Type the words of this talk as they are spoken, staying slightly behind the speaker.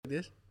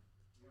this.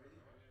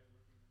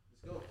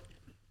 Let's go.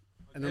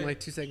 And then like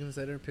 2 seconds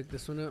later, pick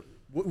this one up.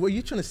 What are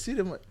you trying to see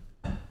them?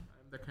 I'm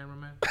the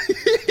cameraman.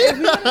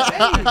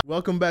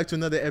 Welcome back to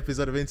another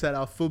episode of Inside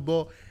Out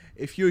Football.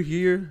 If you're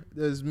here,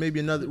 there's maybe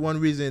another one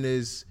reason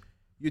is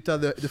you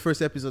thought the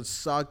first episode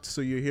sucked,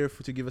 so you're here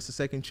to give us a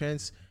second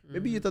chance.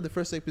 Maybe you thought the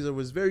first episode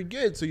was very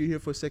good, so you're here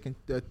for a second,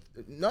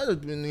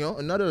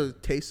 another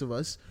taste of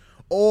us.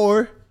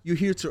 Or you're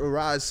here to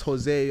arouse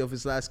Jose of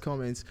his last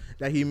comments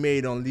that he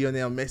made on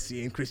Lionel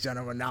Messi and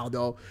Cristiano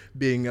Ronaldo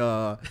being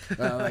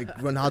like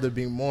Ronaldo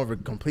being more of a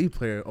complete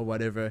player or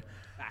whatever.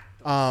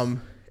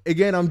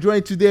 Again, I'm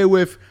joined today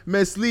with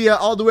Miss Leah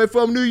all the way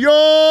from New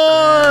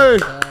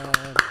York.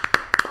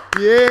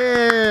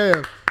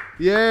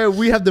 Yeah,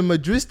 we have the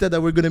Madrista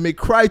that we're gonna make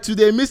cry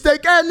today, Mr.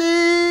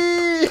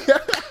 Kenny.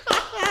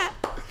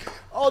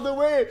 All the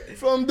way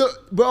from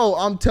bro.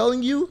 I'm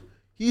telling you,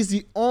 he's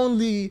the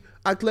only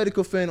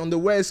Atletico fan on the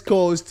West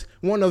Coast,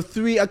 one of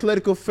 3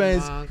 Atletico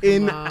fans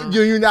in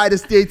the United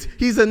States.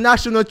 He's a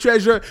national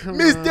treasure,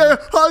 Mr.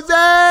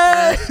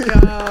 Jose. Let's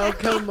go,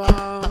 come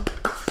on.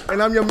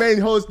 And I'm your main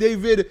host,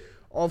 David.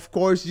 Of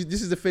course,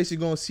 this is the face you're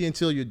going to see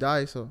until you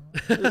die. So,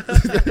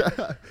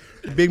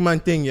 big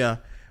man thing, yeah.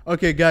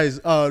 Okay, guys,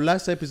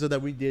 last episode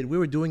that we did, we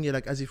were doing it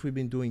like as if we've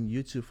been doing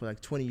YouTube for like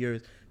 20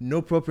 years.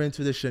 No proper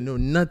introduction, no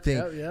nothing.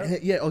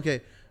 Yeah,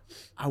 okay.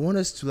 I want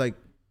us to like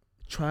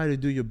try to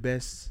do your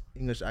best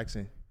English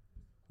accent.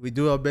 We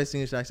do our best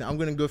English accent. I'm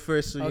going to go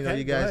first so, you know,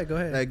 you guys go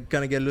ahead. like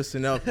kind of get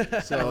loosened up.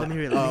 So, let me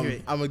hear it.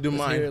 I'm going to do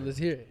mine. Let's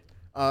hear it.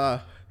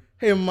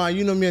 Hey man,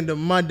 you know me and the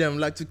madam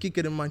like to kick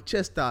it in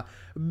Manchester.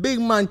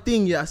 Big man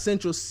thing, yeah,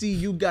 Central C,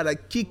 you gotta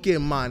kick it,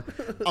 man.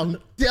 I'm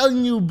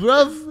telling you,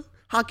 bruv.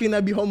 How can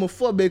I be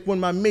homophobic when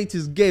my mate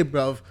is gay,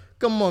 bruv?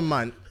 Come on,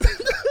 man.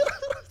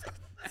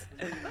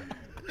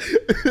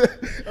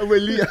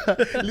 Leah.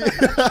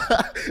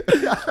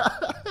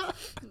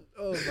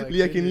 Oh my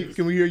Leah,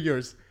 can we hear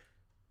yours?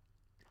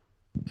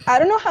 I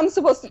don't know how I'm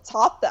supposed to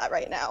top that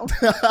right now.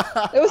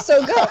 It was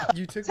so good.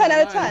 You took 10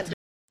 out of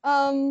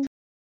 10.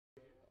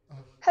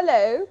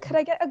 Hello, could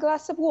I get a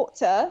glass of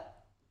water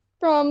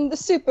from the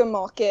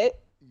supermarket?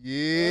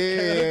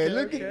 Yeah,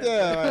 look at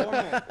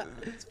that.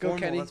 Let's go,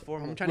 Kenny. I'm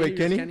trying to Wait,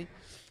 hear you, Kenny?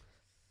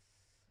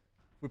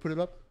 We put it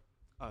up?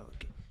 Oh,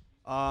 okay.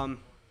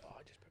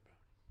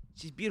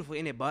 She's beautiful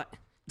in it, but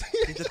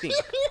here's the thing.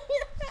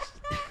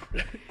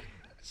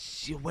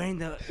 She's wearing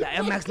the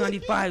Air Max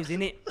 95s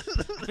in it.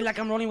 I feel like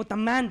I'm rolling with the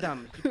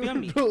mandam. You feel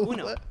me?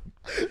 Uno.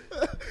 You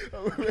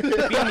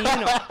feel me?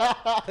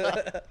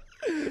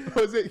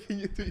 Jose, can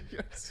you do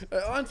yours?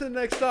 On to the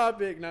next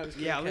topic. No,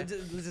 Yeah, let's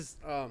just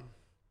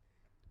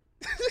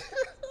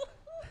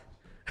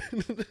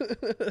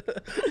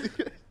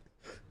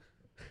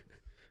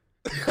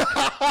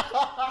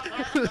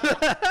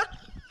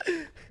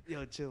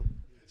Yo, chill.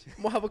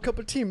 I'm gonna have a cup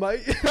of tea,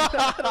 mate.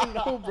 I don't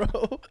know,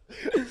 bro.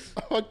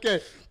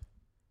 Okay,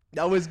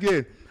 that was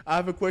good. I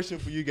have a question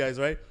for you guys,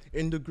 right?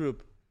 In the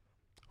group,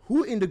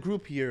 who in the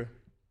group here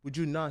would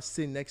you not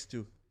sit next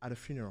to at a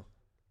funeral?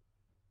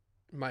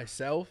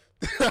 Myself.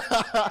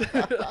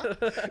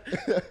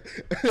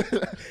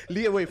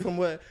 Leah, wait, from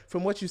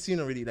what you've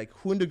seen already, like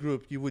who in the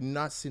group you would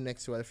not sit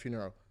next to at a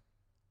funeral?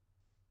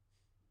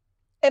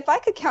 If I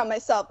could count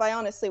myself, I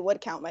honestly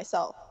would count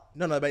myself.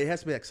 No, but it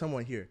has to be like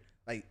someone here.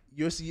 Like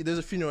there's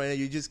a funeral and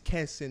you just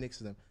can't sit next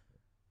to them.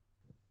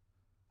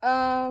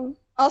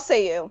 I'll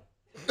say you.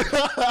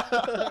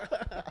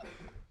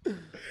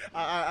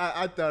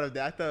 I thought of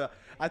that.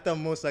 I thought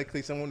most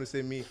likely someone would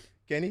say me.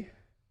 Kenny?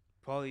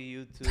 probably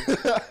you too.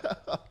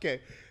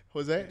 Okay.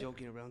 Jose?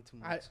 Joking around too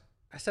much.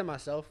 I said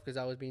myself because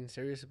I was being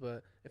serious,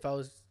 but if I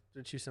was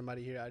to choose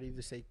somebody here, I'd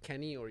either say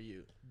Kenny or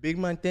you. Big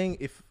man thing,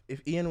 if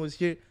Ian was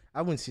here,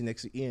 I wouldn't sit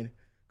next to Ian.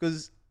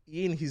 Because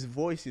Ian, his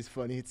voice is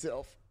funny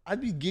itself. I'd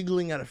be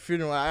giggling at a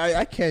funeral.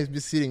 I can't be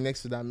sitting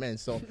next to that man.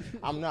 So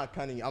I'm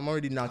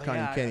already not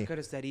counting Kenny. I could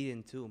have said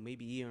Ian too.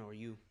 Maybe Ian or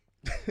you.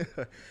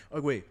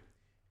 Oh, wait.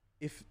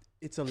 If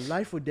it's a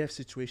life or death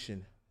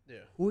situation,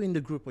 who in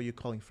the group are you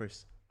calling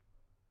first?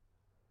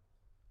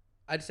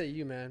 I'd say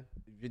you, man.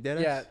 Your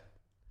dad?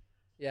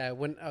 Yeah. I'm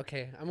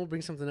gonna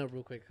bring something up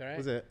real quick. All right.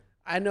 What's that?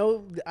 I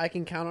know I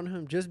can count on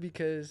him just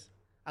because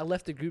I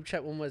left the group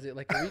chat. When was it?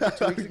 Like a week or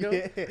 2 weeks ago.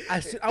 Yeah.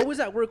 I was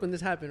at work when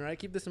this happened. Right.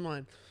 Keep this in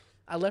mind.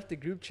 I left the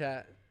group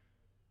chat.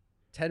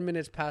 10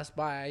 minutes passed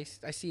by.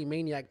 I see a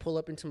maniac pull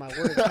up into my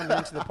work, coming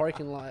into the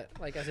parking lot,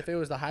 like as if it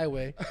was the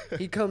highway.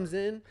 He comes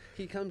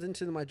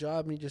into my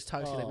job, and he just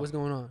talks to me like, "What's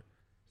going on?"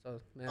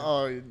 So, man,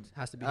 it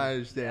has to be. I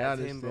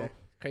understand. Him, bro.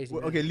 Crazy.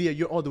 Well, okay, Leah,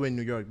 you're all the way in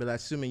New York, but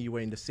assuming you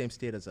were in the same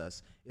state as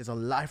us, it's a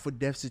life or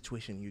death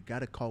situation. You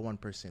gotta call one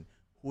person.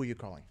 Who are you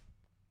calling?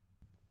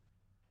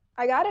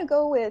 I gotta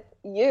go with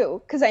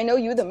you because I know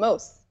you the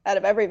most out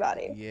of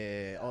everybody.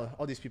 Yeah,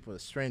 all these people are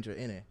stranger,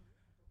 innit?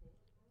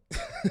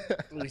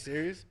 Really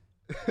serious?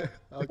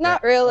 Okay.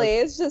 Not really.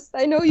 It's just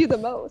I know you the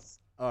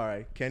most. All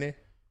right, Kenny.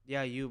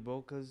 Yeah, you,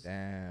 bro, because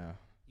Damn.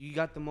 You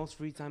got the most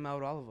free time out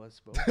of all of us,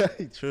 bro.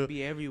 True.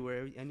 Be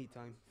everywhere,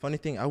 anytime. Funny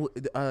thing,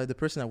 the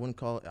person I wouldn't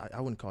call, I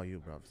wouldn't call you,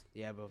 bro.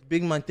 Yeah, bro.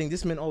 Big man thing.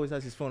 This man always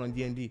has his phone on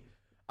D&D.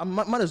 I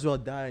might as well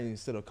die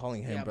instead of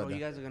calling him, Yeah, bro. brother. You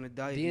guys are gonna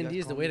die. if you D&D guys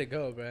is the call way me. to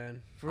go,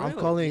 man. I'm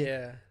calling.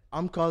 Yeah.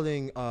 I'm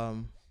calling.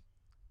 I'm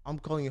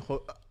not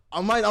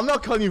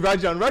calling you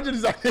Rajan. Rajan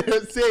is out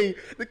here saying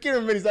the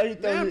cameraman is out here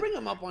telling Man, me. bring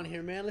him up on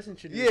here, man. Listen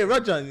to this. Yeah,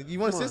 Rajan, you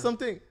want to Come say on.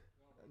 something?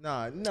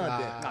 Nah,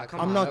 come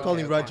I'm on, not okay,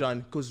 calling come on.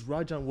 Rajan because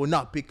Rajan will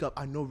not pick up.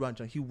 I know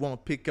Rajan. He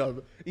won't pick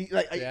up.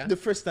 Yeah? The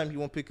first time he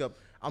won't pick up.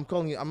 I'm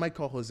calling. I might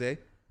call Jose.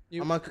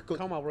 You I might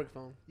call my work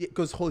phone. Yeah,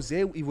 because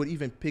Jose, he would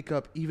even pick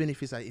up, even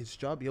if it's at his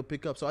job, he'll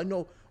pick up. So I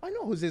know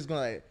Jose's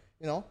gonna,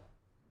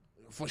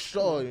 for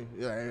sure.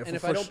 Yeah, And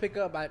if I don't pick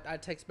up, I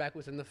text back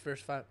within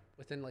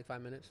like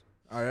 5 minutes.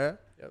 all right.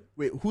 Yep.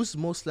 Wait, who's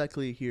most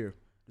likely here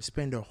to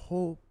spend their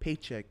whole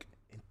paycheck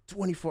in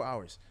 24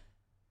 hours?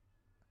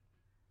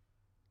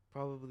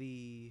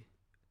 Probably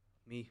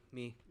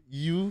me.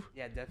 You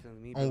Yeah, definitely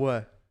me. on Bro.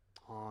 what?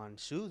 On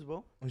shoes,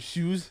 bro. On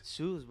shoes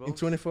Shoes, bro. in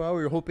 24 hours,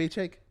 your whole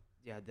paycheck?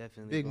 Yeah,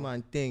 definitely. Big bro.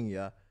 man thing,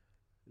 yeah.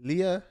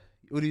 Leah,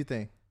 what do you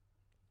think?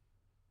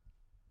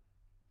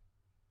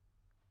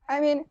 I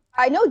mean,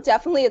 I know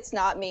definitely it's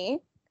not me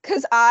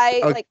because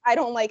I Okay.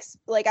 don't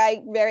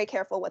I'm very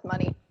careful with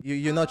money.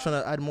 You're not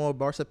trying to add more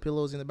Barca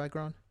pillows in the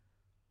background?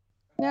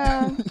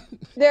 No,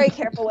 very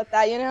careful with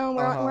that.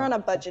 We're Uh-huh. on a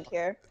budget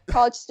here.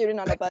 College student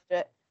on a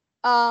budget.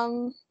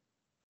 I'll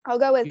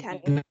go with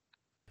Kenny.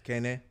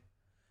 Kenny,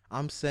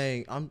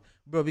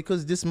 bro,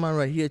 because this man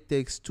right here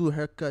takes 2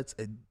 haircuts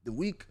a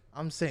week.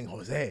 I'm saying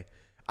Jose.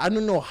 I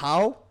don't know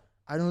how.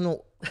 I don't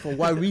know for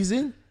what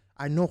reason.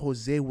 I know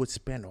Jose would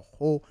spend a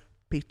whole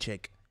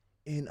paycheck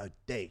in a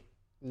day.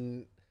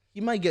 Mm, He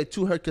might get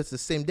 2 haircuts the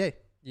same day.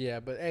 yeah,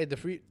 but hey, they're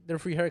free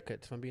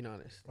haircuts, if I'm being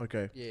honest.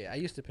 Okay. Yeah, I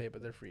used to pay,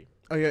 but they're free.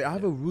 Okay, I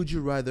have a would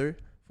you rather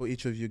for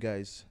each of you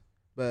guys,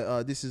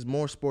 but this is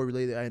more sport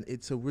related, and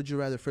it's a would you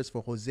rather first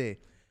for Jose.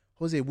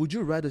 Jose, would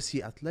you rather see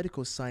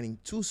Atletico signing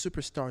 2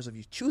 superstars of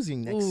your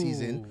choosing next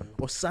season,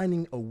 Ooh. or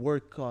signing a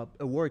world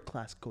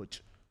class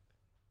coach?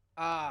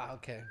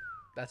 Okay.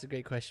 That's a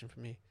great question for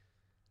me.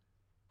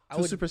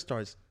 Two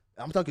superstars.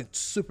 I'm talking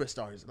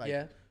superstars. Like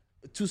yeah,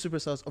 2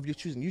 superstars of your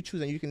choosing. You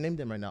choose and you can name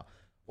them right now,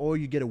 or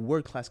you get a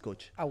world class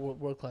coach.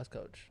 world class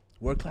coach.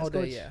 World class All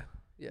day, coach. yeah.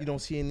 You don't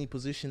see any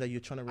position that you're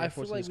trying to I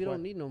reinforce feel like in we the don't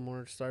squad. need no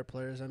more star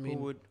players. I mean,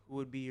 who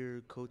would be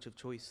your coach of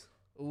choice?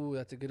 ooh,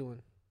 that's a good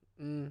one.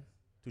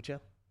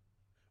 Tuchel.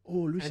 Oh,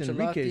 Luis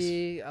Enriquez.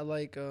 Ancelotti, I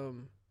like.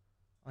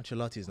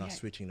 Ancelotti is not Yeah.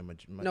 switching the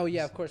No,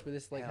 yeah, of course, but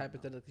it's like Hell no.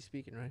 hypothetically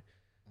speaking, right?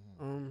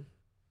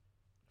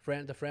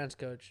 Mm-hmm. The France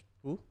coach.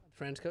 Who?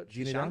 France coach.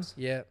 Genie Jones?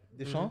 Yeah.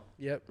 Deschamps?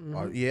 Yep.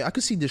 Yeah, I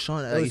could see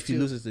Deschamps Those if he two.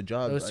 loses the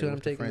job Those two I'm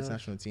with the taking France off.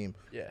 national team.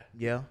 Yeah,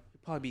 Yeah.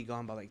 He'll probably be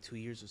gone by like 2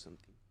 years or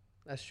something.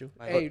 that's true.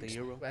 Like Hey, the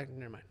Euro?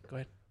 never mind. Go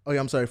ahead. Oh, yeah,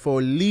 I'm sorry.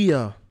 For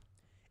Leah,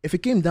 if it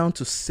came down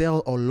to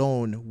sell or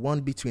loan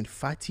one between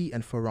Fati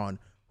and Ferran,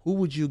 who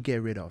would you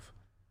get rid of?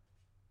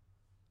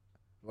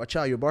 Watch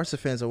out, your Barca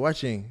fans are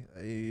watching.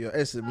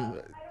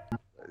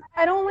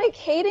 I don't like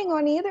hating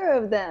on either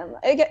of them.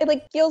 It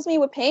like fills me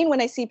with pain when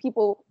I see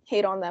people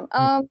hate on them.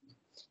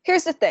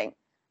 Here's the thing.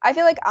 I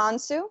feel like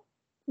Ansu,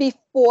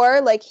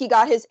 before like he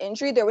got his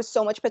injury, there was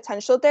so much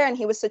potential there, and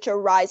he was such a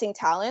rising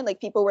talent. Like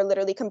people were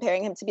literally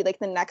comparing him to be like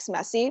the next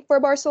Messi for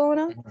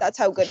Barcelona. That's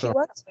how good he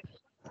was.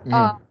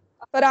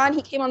 But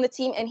he came on the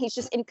team and he's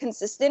just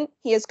inconsistent.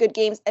 He has good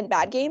games and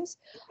bad games.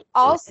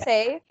 I'll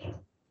say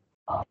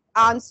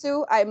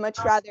Ansu, I'd much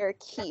rather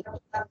keep,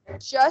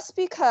 just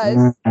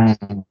because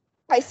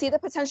I see the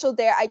potential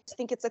there. I just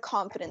think it's a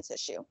confidence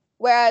issue.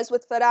 Whereas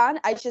with Ferran,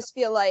 I just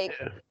feel like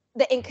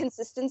the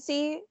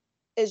inconsistency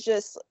is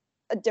just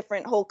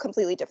a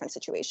completely different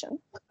situation.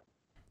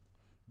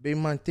 Big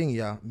man thing,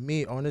 yeah.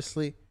 Me,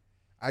 honestly,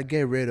 I'd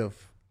get rid of.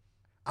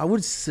 I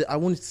wouldn't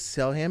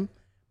sell him,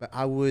 but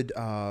I would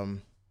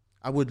loan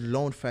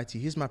Fati.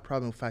 Here's my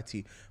problem with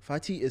Fati.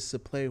 Fati is a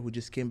player who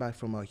just came back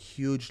from a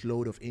huge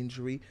load of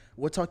injury.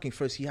 We're talking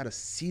first, he had a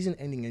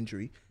season-ending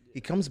injury. He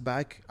comes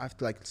back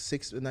after like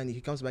 6 or 9. He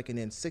comes back and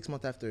then 6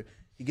 months after,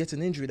 he gets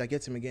an injury that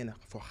gets him again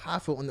for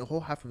on the whole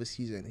half of the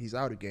season. He's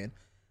out again.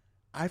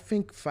 I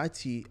think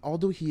Fati,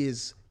 although he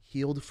is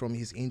healed from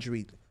his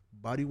injury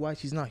body-wise,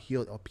 he's not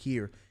healed up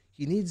here.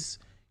 He needs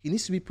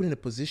to be put in a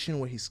position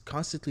where he's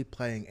constantly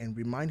playing and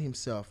remind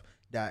himself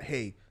that,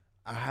 hey,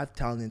 I have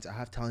talent.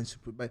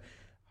 But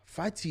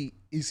Fati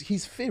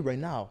he's fit right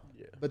now.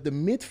 Yeah. But the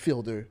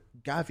midfielder,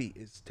 Gavi,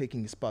 is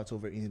taking his spots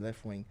over in the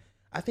left wing.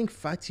 I think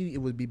Fati, it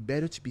would be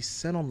better to be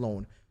sent on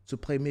loan to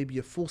play maybe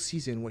a full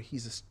season where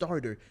he's a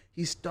starter.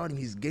 He's starting.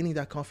 He's gaining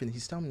that confidence.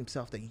 He's telling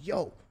himself that,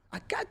 yo, I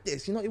got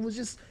this. It was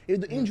just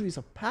the injuries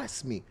have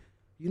passed me.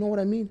 You know what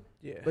I mean?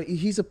 Yeah. But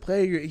he's a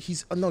player. You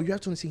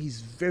have to understand he's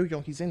very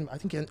young. He's I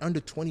think under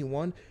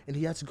 21, and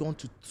he had to go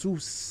into 2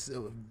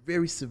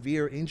 very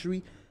severe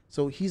injury.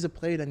 So he's a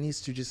player that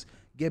needs to just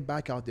get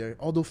back out there.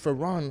 Although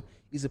Ferran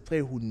is a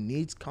player who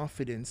needs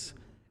confidence,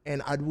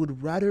 and I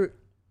would rather,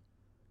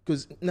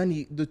 because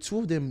Nani, the two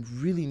of them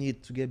really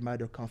need to get back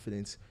their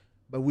confidence.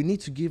 but we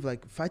need to give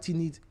like Fati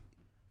needs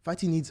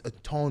a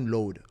ton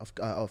load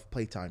of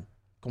playtime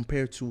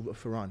compared to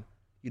Ferran.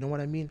 You know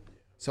what I mean?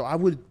 So I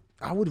would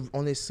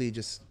honestly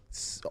just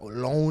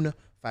loan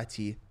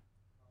Fati,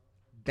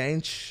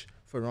 bench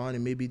Ferran,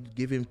 and maybe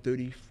give him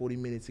 30, 40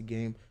 minutes a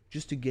game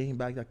just to gain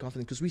back that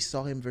confidence. Because we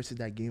saw him versus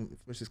that game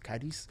versus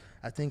Cadiz.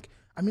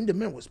 I mean, the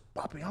man was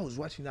popping. I was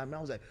watching that man.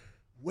 I was like,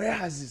 where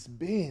has this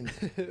been?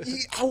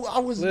 I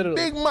was Literally.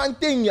 big man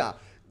thing, yeah.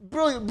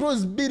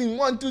 Bro's beating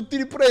 1, 2,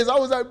 3 players. I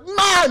was like,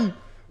 man,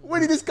 where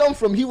did this come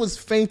from? He was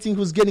fainting. He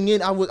was getting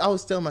in. I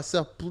was telling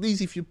myself, please,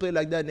 if you play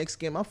like that next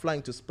game, I'm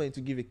flying to Spain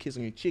to give you a kiss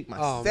on your cheek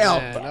myself.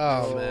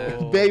 Oh,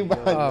 man. Big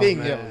man thing,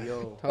 man. yeah.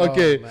 Oh,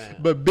 Okay, man.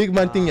 but big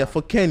man thing, yeah.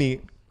 For Kenny,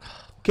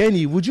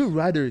 would you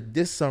rather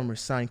this summer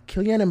sign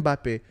Kylian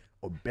Mbappe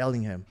or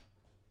Bellingham?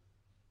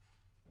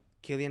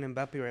 Kylian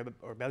Mbappe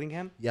or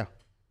Bellingham? Yeah.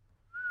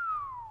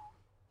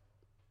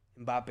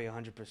 Mbappe,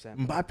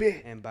 100%.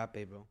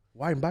 Mbappe, bro.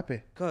 Why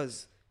Mbappe?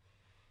 Because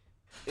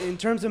in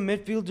terms of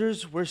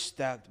midfielders, we're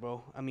stacked,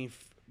 bro. I mean,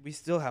 we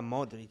still have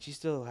Modric. He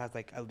still has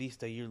like at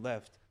least a year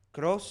left.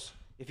 Kroos,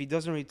 if he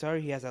doesn't retire,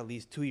 he has at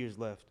least 2 years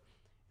left.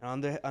 And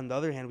on the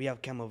other hand, we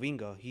have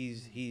Camavinga.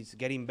 He's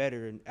getting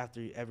better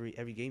after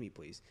every game he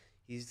plays.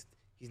 He's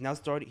now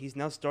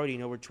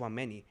starting over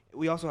Tchouaméni.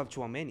 We also have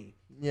Tchouaméni.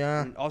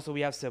 Yeah. And also we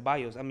have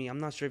Ceballos. I mean, I'm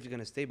not sure if he's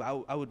gonna stay,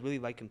 but I would really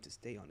like him to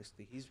stay.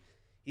 Honestly,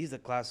 he's a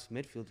class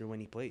midfielder when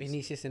he plays.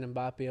 Vinicius and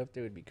Mbappe up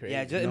there would be crazy.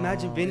 Yeah, just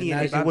imagine Vinny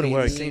and Imagine- it Mbappe wouldn't in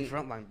the work. same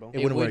front line, bro.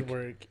 It wouldn't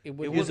work. It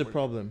would Here's the work.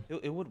 problem.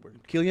 It would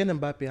work. Kylian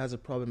Mbappe has a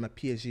problem at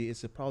PSG.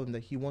 It's a problem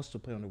that he wants to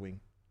play on the wing.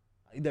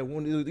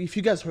 If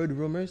you guys heard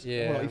rumors,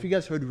 if you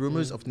guys heard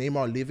rumors of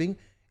Neymar leaving,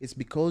 it's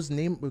because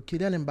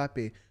Kylian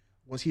Mbappe,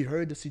 once he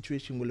heard the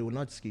situation with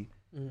Lewandowski,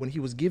 when he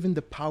was given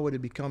the power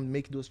to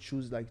make those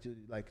choose like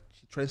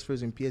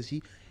transfers in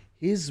PSG,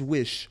 his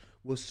wish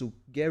was to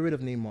get rid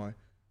of Neymar,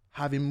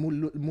 have him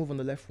move on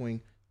the left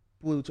wing,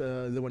 put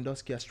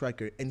Lewandowski as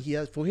striker, and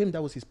for him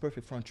that was his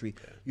perfect front three.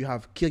 Yeah. You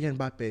have Kylian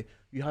Mbappe,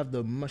 you have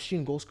the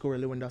machine goal scorer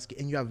Lewandowski,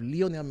 and you have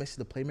Lionel Messi,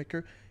 the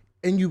playmaker.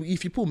 And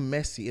if you put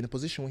Messi in a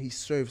position where he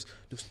serves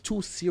those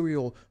two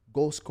serial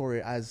goal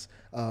scorers as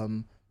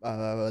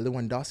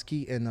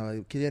Lewandowski and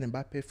Kylian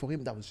Mbappe, for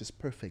him that was just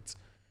perfect.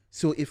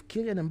 So if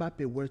Kylian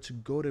Mbappe were to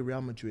go to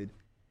Real Madrid,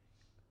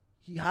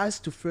 he has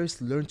to first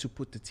learn to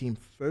put the team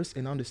first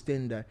and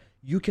understand that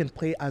you can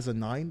play as a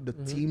 9. The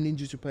team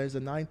needs you to play as a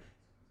 9.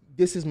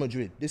 This is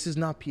Madrid. This is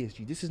not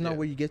PSG. This is not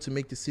where you get to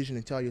make decisions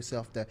and tell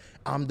yourself that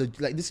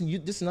this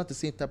is not the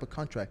same type of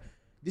contract.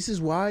 This is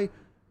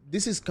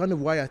kind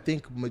of why I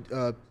think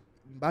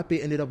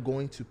Mbappe ended up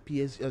going to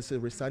PSG,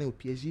 resigning with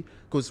PSG,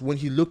 because when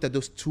he looked at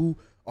those two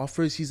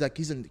offers, he's like,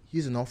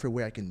 here's an offer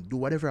where I can do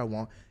whatever I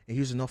want, and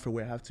here's an offer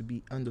where I have to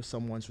be under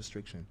someone's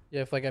restriction.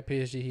 Yeah, if like at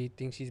PSG, he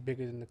thinks he's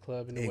bigger than the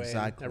club in a way.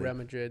 Exactly. At Real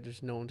Madrid,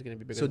 there's no one's going to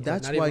be bigger So than the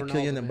club. that's why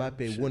Kylian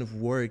Mbappe wouldn't have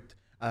worked.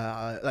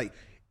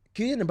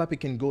 Kylian Mbappe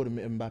can go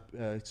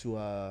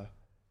to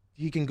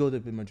he can go to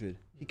Madrid.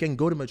 He can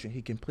go to Madrid.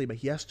 He can play, but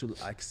he has to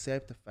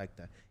accept the fact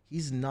that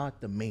he's not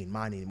the main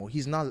man anymore.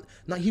 He's not.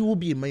 He will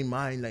be a main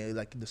man,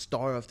 like the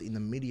star in the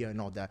media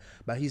and all that.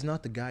 But he's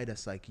not the guy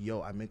that's like,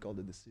 yo, I make all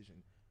the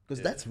decisions.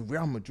 Because that's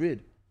Real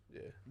Madrid.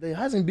 Yeah. There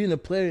hasn't been a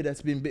player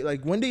that's been big.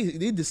 Like when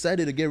they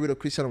decided to get rid of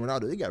Cristiano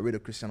Ronaldo, they got rid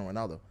of Cristiano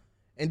Ronaldo,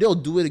 and they'll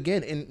do it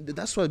again. And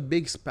that's what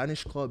big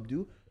Spanish club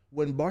do.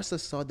 When Barca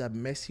saw that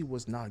Messi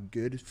was not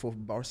good for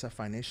Barca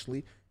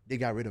financially, they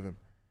got rid of him.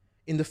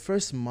 In the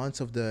first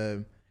month of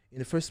the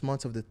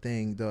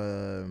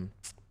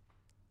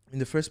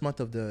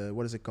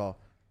what is it called?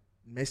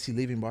 Messi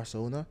leaving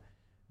Barcelona,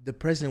 the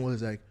president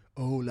was like,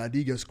 "Oh, La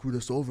Liga screwed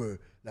us over.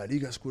 La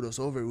Liga screwed us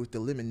over with the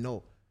limit."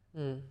 No,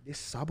 they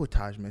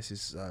sabotage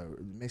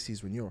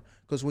Messi's renewal.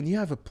 Because when you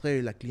have a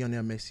player like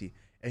Lionel Messi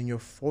and you're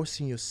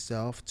forcing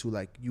yourself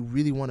to you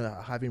really want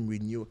to have him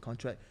renew a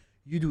contract,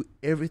 you do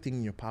everything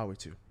in your power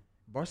to.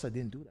 Barca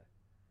didn't do that.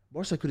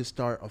 Barca could have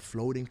started a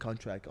floating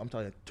contract. I'm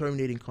talking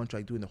terminating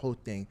contract, doing the whole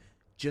thing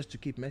just to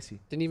keep Messi.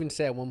 Didn't even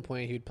say at one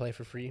point he'd play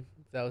for free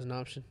if that was an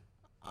option.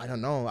 I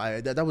don't know.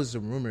 That was a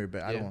rumor,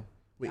 but I don't know.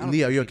 Wait, I don't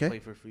Leah, are think you he'd okay? play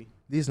for free.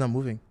 Leah's not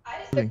moving. I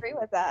disagree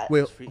with that.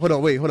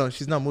 Wait, hold on.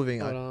 She's not moving.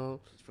 Hold on.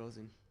 He's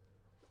frozen.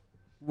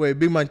 Wait,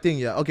 big man thing,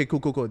 yeah. Okay,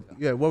 cool.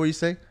 Yeah, what were you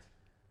saying?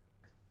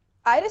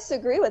 I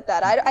disagree with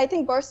that. I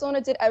think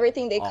Barcelona did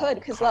everything they could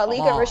because La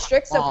Liga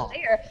restricts a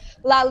player.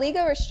 La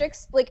Liga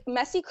restricts,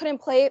 Messi couldn't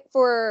play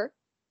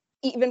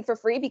even for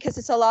free because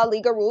it's a La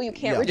Liga rule. You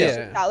can't reduce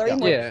your salary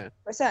more than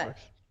 50%.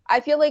 I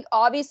feel like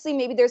obviously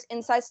maybe there's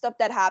inside stuff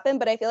that happened,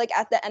 but I feel like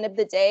at the end of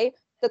the day,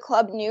 the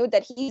club knew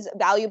that he's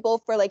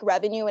valuable for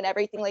revenue and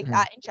everything like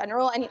that in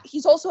general. And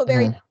he's also a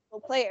very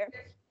valuable player.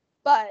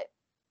 But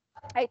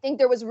I think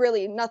there was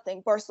really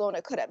nothing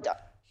Barcelona could have done.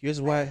 Here's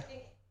why.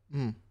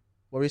 What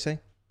were you saying?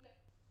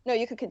 No,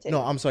 you could continue.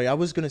 No, I'm sorry. I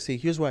was going to say,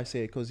 here's why I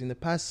say it. Because in the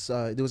past,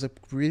 there was a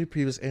really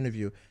previous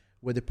interview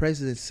where the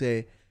president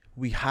said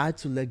we had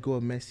to let go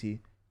of Messi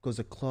because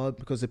the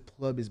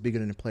club is bigger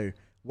than the player.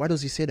 Why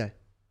does he say that?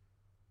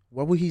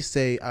 Why would he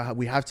say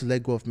we have to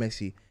let go of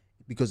Messi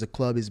because the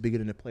club is bigger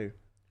than the player?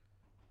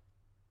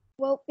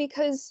 Well,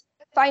 because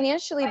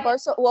financially,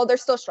 they're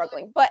still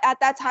struggling. But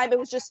at that time, it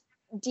was just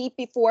deep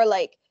before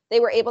like they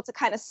were able to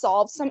kind of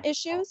solve some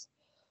issues.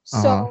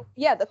 So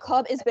yeah, the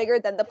club is bigger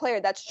than the player.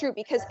 That's true.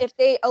 Because if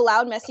they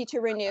allowed Messi to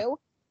renew,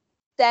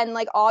 then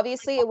like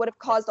obviously it would have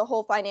caused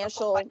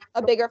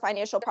a bigger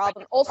financial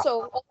problem.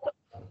 Also,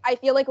 I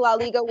feel like La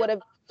Liga would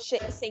have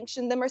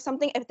sanctioned them or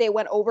something if they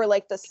went over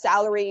like the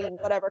salary,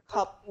 whatever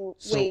cup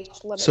wage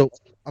limit. So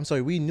I'm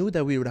sorry, we knew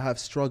that we would have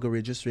struggle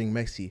registering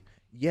Messi.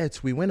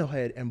 Yet we went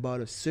ahead and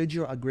bought a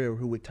Sergio Aguero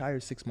who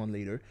retired 6 months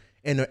later,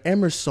 and an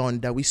Emerson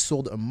that we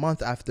sold a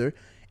month after,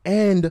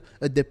 and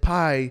a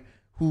Depay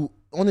who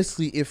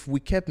honestly, if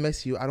we kept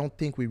Messi, I don't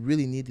think we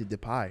really needed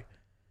Depay.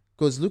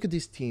 Because look at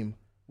this team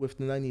with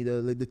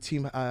the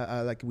team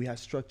like we had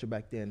structure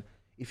back then.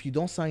 If you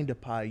don't sign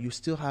Depay, you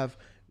still have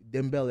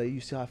Dembele,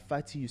 you still have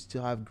Fati, you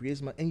still have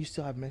Griezmann, and you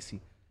still have Messi.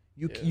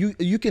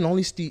 You can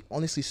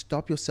honestly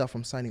stop yourself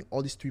from signing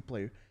all these 3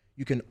 players.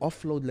 You can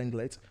offload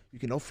Lenglet, you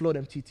can offload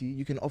MTT,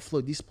 you can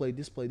offload this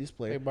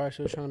player. Hey,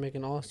 Barca was trying to make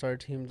an all-star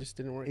team, just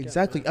didn't work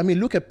exactly. out. I mean,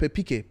 look at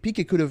Piqué.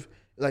 Piqué could have,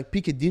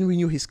 Piqué didn't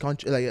renew his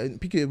contract,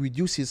 Piqué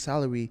reduced his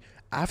salary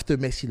after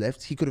Messi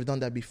left. He could have done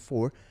that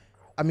before.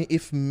 I mean,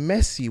 if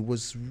Messi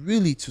was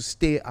really to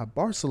stay at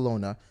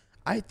Barcelona,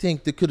 I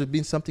think there could have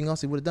been something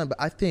else he would have done. But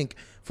I think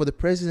for the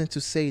president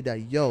to say that,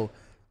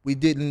 we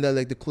didn't,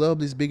 the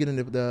club is bigger than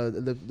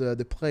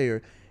the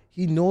player,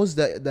 he knows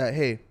that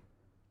hey,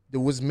 there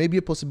was maybe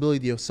a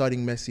possibility of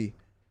starting Messi,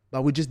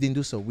 but we just didn't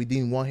do so. We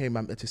didn't want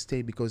him to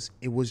stay because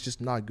it was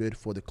just not good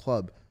for the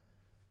club.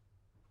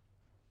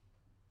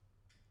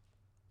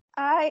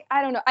 I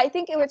don't know. I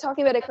think we're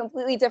talking about a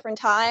completely different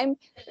time.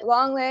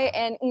 Longley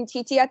and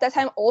Umtiti at that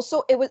time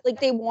also, it was like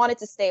they wanted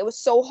to stay. It was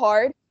so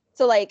hard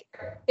to like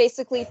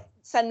basically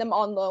send them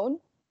on loan.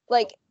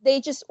 Like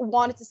they just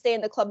wanted to stay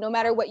in the club no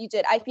matter what you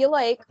did. I feel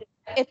like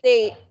if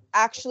they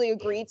actually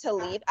agreed to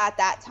leave at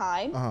that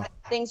time,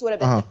 things would have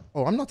been different.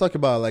 Oh, I'm not talking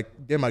about like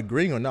them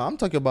agreeing or not. I'm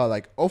talking about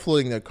like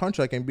offloading their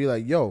contract and be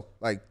like,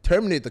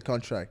 terminate the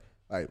contract.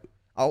 Like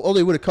all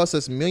it would have cost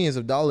us millions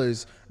of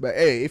dollars. But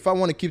hey, if I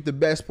want to keep the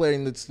best player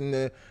in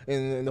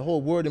the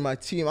whole world in my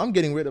team, I'm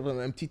getting rid of them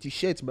MTT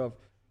shits, bro.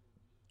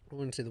 I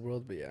wouldn't say the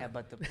world, but yeah. Yeah,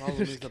 but the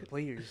problem is the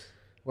players.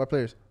 What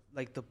players?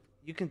 Like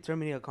you can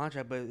terminate a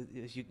contract, but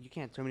you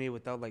can't terminate it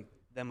without like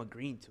them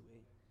agreeing to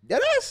it.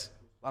 That is.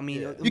 I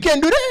mean, you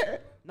can't do that.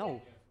 No.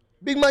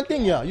 Big man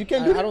thing, yeah. You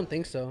can't do that. I don't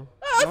think so.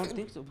 I don't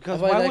think so because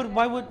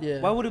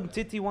why would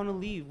Titi want to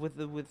leave with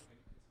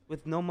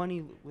no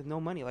money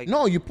like?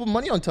 No, you put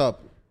money on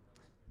top.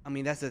 I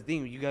mean, that's the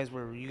thing. You guys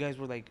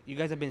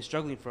have been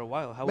struggling for a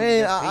while. How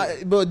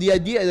man, but the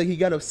idea that he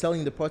got of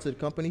selling the parts of the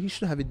company, he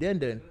should have it then.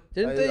 Didn't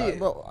they?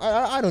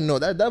 I don't know.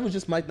 That was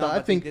just my thought.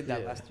 I think they did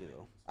that last year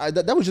though.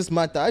 That was just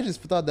my thought. I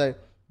just thought that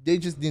they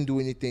just didn't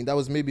do anything. That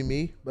was maybe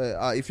me.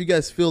 But if you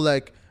guys feel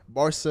like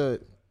Barca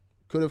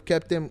could have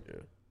kept him,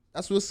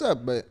 that's what's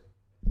up. But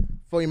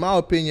in my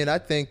opinion, I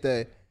think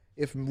that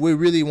if we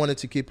really wanted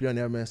to keep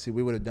Lionel Messi,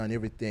 we would have done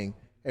everything,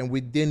 and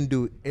we didn't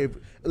do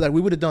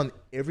we would have done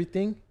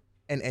everything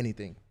and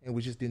anything, and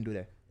we just didn't do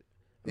that.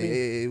 I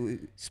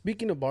mean,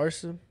 speaking of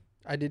Barca,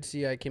 I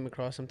came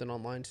across something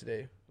online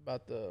today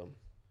about the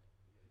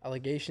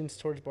allegations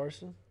towards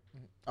Barca.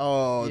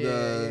 Oh,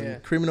 the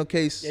criminal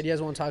case. Yeah, do you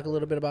guys want to talk a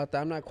little bit about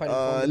that? I'm not quite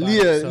informed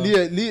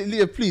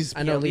Leah, please.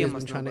 I know Leah's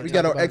been trying to. We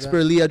got our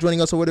expert Leah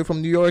joining us over there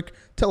from New York.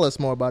 Tell us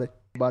more about it.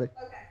 Okay.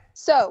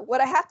 So what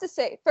I have to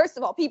say, first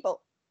of all,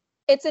 people,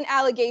 it's an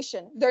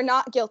allegation. They're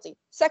not guilty.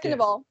 Second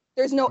of all,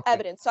 there's no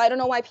evidence. So I don't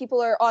know why people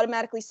are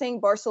automatically saying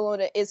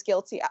Barcelona is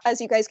guilty.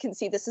 As you guys can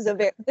see, this is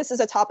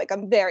a topic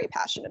I'm very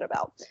passionate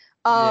about.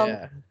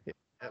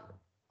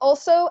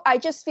 Also, I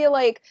just feel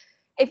like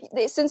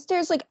since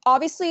there's like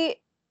obviously.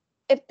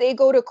 If they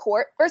go to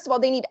court, first of all,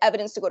 they need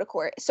evidence to go to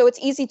court. So it's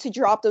easy to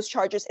drop those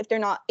charges if they're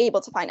not able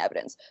to find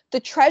evidence.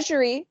 The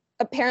Treasury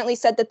apparently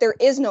said that there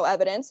is no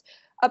evidence.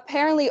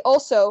 Apparently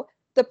also,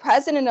 the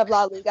president of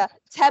La Liga,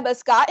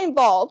 Tebas, got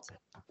involved,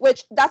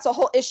 which that's a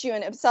whole issue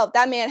in itself.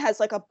 That man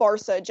has like a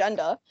Barca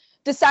agenda.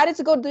 Decided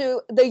to go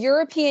to the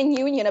European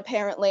Union,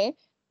 apparently.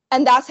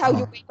 And that's how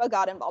UEFA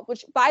got involved,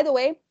 which, by the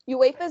way,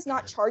 UEFA is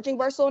not charging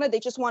Barcelona. They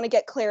just want to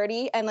get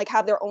clarity and like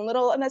have their own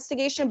little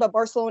investigation. But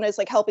Barcelona is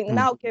like helping them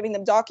out, giving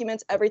them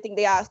documents, everything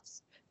they ask.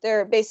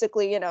 They're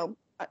basically,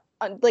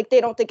 like they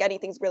don't think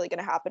anything's really going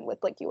to happen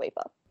with like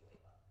UEFA.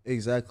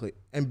 Exactly.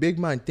 And big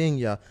mind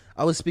thing,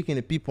 I was speaking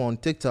to people on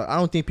TikTok. I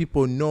don't think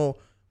people know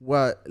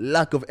what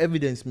lack of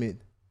evidence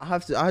mean. I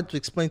had to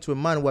explain to a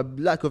man what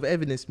lack of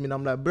evidence mean.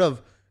 I'm like, bruv,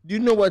 do you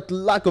know what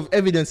lack of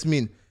evidence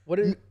mean?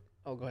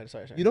 Oh, go ahead.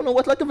 Sorry. You don't know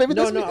what lack of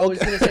evidence mean? I was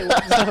gonna say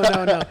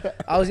no.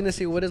 I was gonna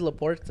say, what is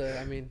Laporta?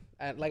 I mean,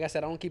 like I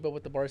said, I don't keep up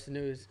with the Barca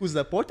news. Who's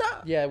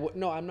Laporta? Yeah.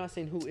 No, I'm not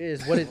saying who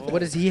is. What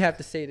does he have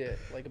to say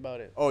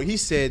about it? Oh, he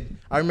said.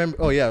 I remember.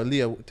 Oh yeah,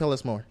 Leah, tell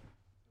us more.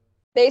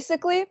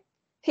 Basically,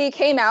 he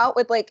came out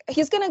with like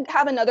he's gonna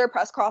have another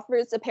press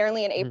conference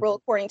apparently in April,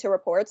 according to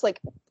reports, like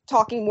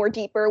talking more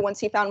deeper once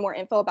he found more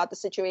info about the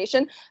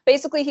situation.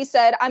 Basically, he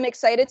said, "I'm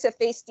excited to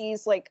face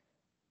these like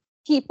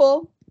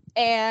people."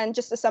 And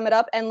just to sum it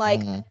up, and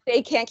like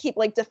they can't keep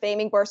like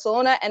defaming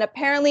Barcelona. And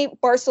apparently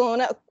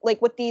Barcelona,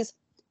 like with these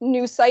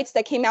news sites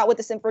that came out with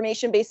this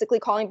information basically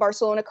calling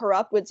Barcelona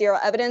corrupt with zero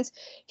evidence,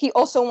 he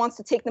also wants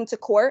to take them to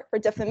court for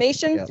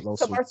defamation. Yeah,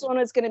 so Barcelona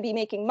is going to be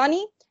making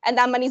money, and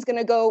that money is going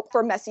to go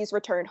for Messi's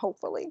return,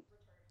 hopefully.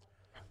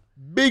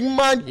 Big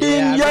man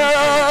thing, Yeah,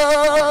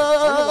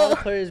 a lot of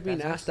yeah. players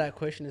being asked that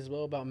question as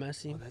well about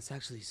Messi. Oh, that's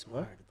actually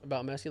smart.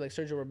 About Messi, like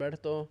Sergio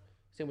Roberto,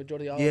 same with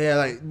Jordi Alba. Yeah,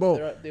 like,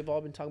 bro, They've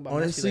all been talking about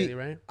honestly, Messi lately,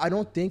 right? I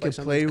don't think Like a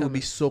something's player would be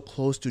coming. so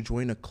close to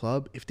join a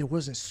club if there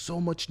wasn't so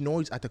much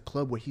noise at the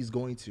club where he's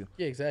going to.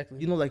 Yeah, exactly.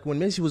 You know, like when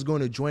Messi was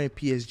going to join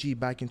PSG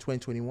back in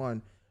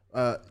 2021,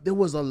 there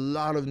was a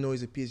lot of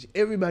noise at PSG.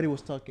 Everybody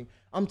was talking.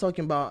 I'm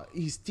talking about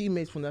his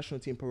teammates from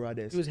national team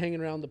Paredes. He was hanging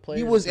around the players.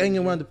 He was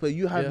hanging around the play.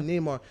 You have Yeah.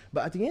 Neymar.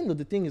 But at the end of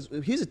the thing is,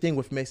 here's the thing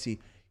with Messi.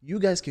 You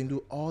guys can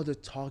do all the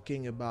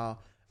talking about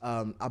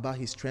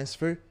his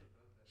transfer.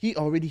 He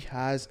already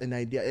has an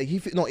idea. Like,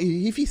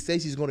 if he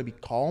says he's going to be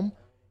calm,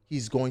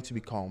 he's going to be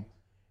calm.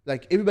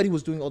 Like everybody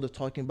was doing all the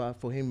talking about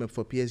for him and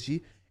for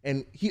PSG,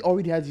 and he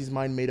already has his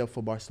mind made up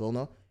for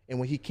Barcelona. And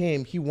when he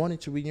came, he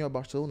wanted to renew at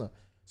Barcelona.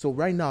 So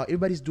right now,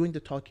 everybody's doing the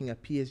talking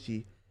at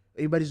PSG.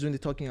 Everybody's doing the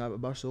talking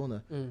at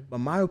Barcelona. But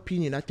my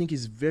opinion, I think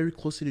is very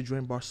closely to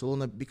join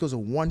Barcelona because of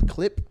one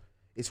clip.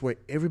 It's where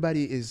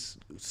everybody is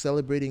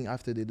celebrating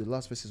after the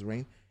loss versus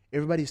rain.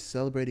 Everybody's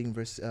celebrating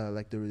versus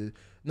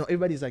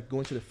everybody's like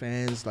going to the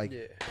fans, like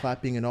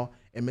clapping and all.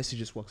 And Messi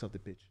just walks off the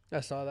pitch.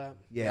 I saw that.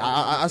 Yeah,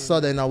 I saw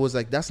that and I was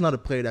like, that's not a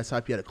player that's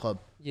happy at a club.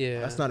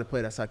 Yeah. That's not a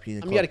player that's happy in a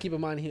I club. mean, you got to keep in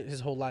mind his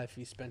whole life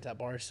he spent at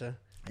Barca.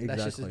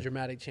 That's just a Exactly.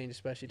 dramatic change,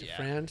 especially to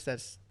France.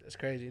 That's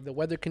crazy. The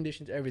weather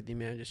conditions, everything,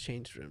 man, just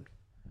changed for him.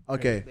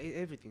 Okay.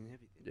 Everything.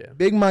 Yeah.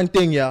 Big man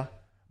thing, yeah.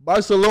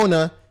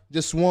 Barcelona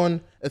just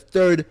won a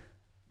third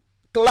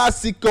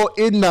Clásico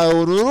in a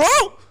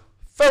row.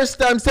 First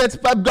time since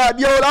Pep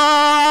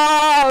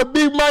Guardiola.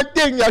 Big man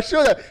thing, yeah.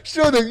 Show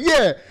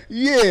that.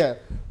 Yeah.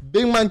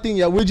 Big man thing,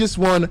 yeah. We just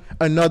won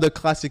another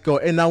Clásico,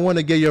 and I want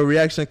to get your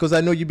reaction because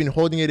I know you've been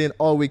holding it in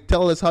all week.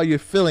 Tell us how you're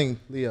feeling,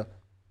 Leah.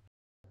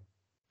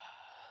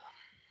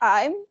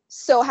 I'm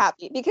so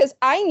happy because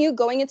I knew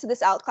going into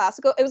this El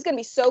Clasico, it was going to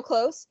be so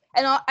close.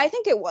 And I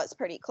think it was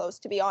pretty close,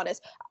 to be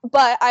honest.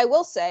 But I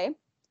will say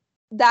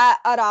that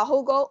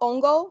Araujo own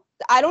goal,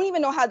 I don't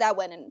even know how that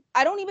went in.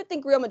 I don't even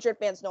think Real Madrid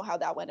fans know how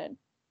that went in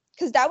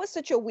because that was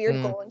such a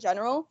weird goal in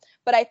general.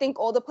 But I think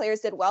all the players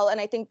did well. And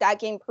I think that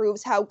game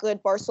proves how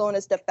good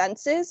Barcelona's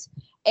defense is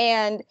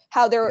and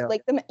how they're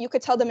you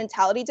could tell the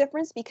mentality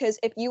difference, because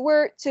if you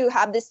were to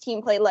have this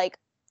team play like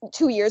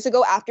 2 years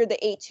ago after the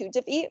 8-2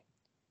 defeat,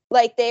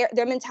 like their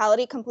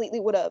mentality completely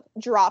would have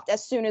dropped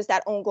as soon as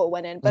that own goal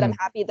went in. But I'm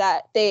happy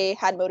that they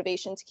had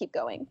motivation to keep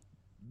going.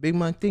 Big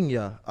man thing,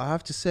 yeah. I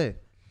have to say,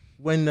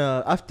 when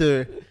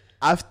after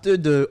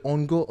the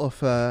own goal of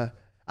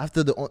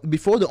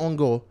before the own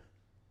goal,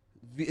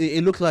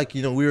 it looked like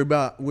we're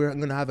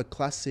gonna have a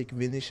classic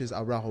Vinicius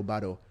Araujo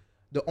battle.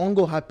 The own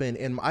goal happened,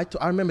 and I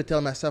remember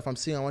telling myself, I'm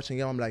watching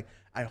the game, I'm like,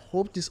 I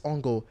hope this own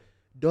goal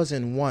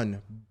doesn't,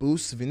 one,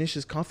 boost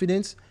Vinicius'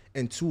 confidence,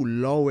 and two,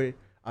 lower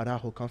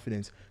Araujo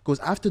confidence. Because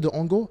after the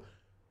own goal,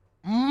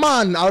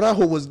 man,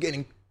 Araujo was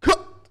getting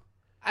cooked.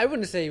 I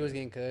wouldn't say he was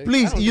getting cooked.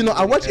 Please,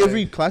 I watch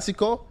every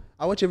Clásico.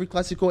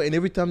 And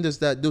every time there's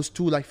those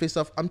two like face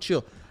off, I'm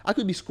chill. I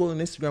could be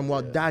scrolling Instagram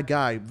while that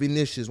guy,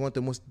 Vinicius, one of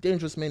the most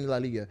dangerous men in La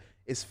Liga,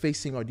 is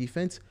facing our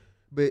defense.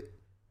 But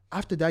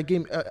after that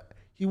game,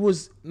 he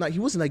wasn't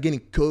like getting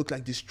cooked,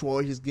 like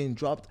destroyed, he's getting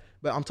dropped.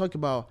 But I'm talking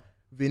about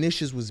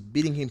Vinicius was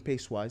beating him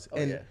pace-wise.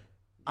 And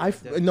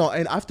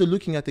after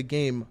looking at the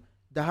game,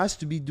 that has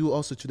to be due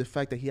also to the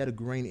fact that he had a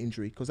groin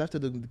injury. Because after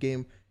the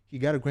game, he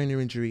got a groin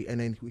injury, and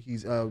then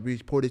he's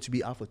reported to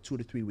be out for 2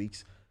 to 3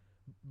 weeks.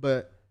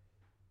 But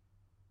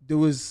there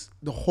was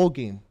the whole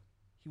game,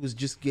 he was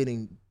just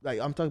getting, like,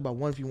 I'm talking about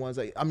 1v1s.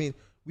 Like, I mean,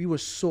 we were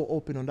so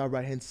open on that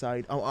right-hand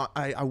side.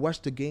 I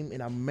watched the game,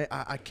 and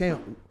I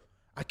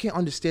can't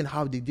understand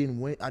how they didn't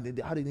win, how they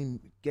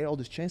didn't get all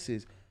those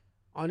chances.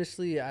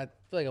 Honestly, I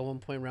feel like at one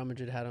point Real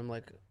Madrid had him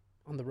like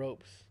on the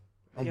ropes.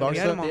 On Yeah, we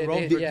had Barca, them on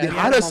ropes. they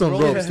had us on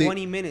ropes. For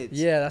 20 minutes.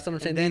 Yeah, that's what I'm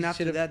saying. And then They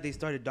after should've- that, they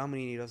started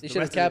dominating us. They The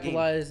should have rest of the game.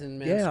 capitalized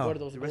and scored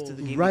those The rest of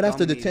the goals. game. right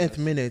after the dominated 10th us.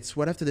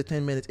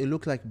 minutes, it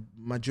looked like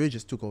Madrid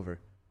just took over.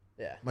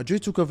 Yeah.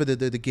 Madrid took over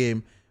the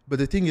game. But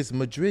the thing is,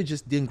 Madrid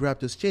just didn't grab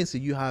those chances.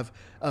 You have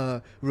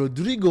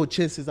Rodrigo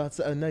chances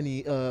outside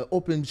Nani,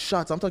 open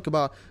shots. I'm talking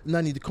about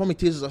Nani. The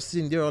commentators are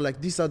sitting there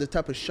like, these are the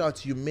type of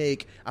shots you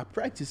make at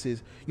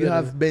practices. You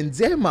have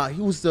Benzema.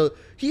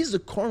 He's the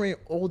current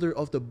holder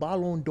of the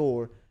Ballon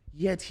d'Or.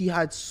 Yet he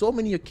had so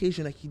many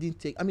occasions that he didn't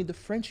take. I mean, the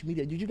French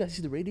media. Did you guys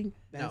see the rating?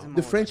 Benzema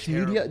The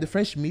was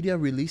French media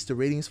released the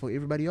ratings for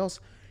everybody else.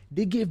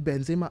 They gave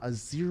Benzema a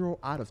 0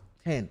 out of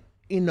 10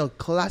 in a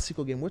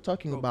classical game. We're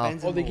talking about.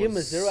 Benzema Oh, they gave him a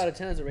was- 0 out of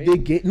 10 as a rating. They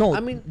gave no. I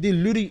mean, they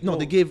literally no.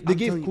 They gave I'm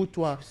telling you,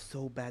 Courtois. he was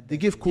so bad. They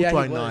that gave game. yeah,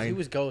 Courtois he was. 9. He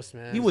was ghost,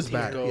 man. He was He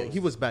bad. Yeah, ghost. he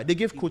was bad. They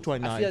gave Courtois I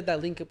 9. feel like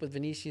that link up with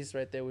Vinicius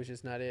right there was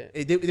just not it.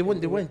 They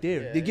weren't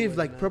there. Yeah, They it gave was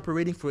like not. proper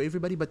rating for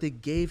everybody, but they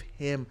gave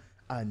him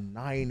a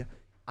 9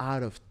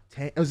 out of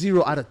 10.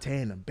 0 out of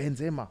 10.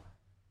 Benzema.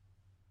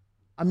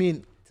 I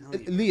mean,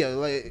 Leah,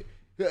 like,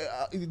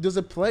 there's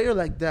a player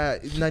like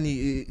that, Nani,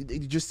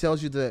 it just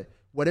tells you that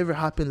whatever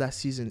happened last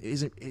season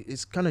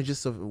it's kind of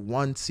just a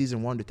one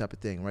season wonder type of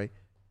thing, right?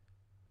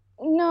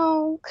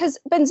 No, because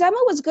Benzema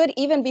was good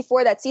even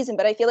before that season,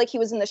 but I feel like he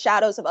was in the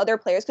shadows of other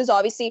players because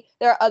obviously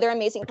there are other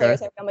amazing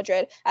players at Real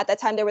Madrid. At that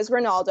time, there was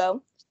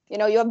Ronaldo. You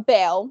know, you have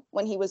Bale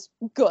when he was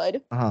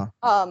good.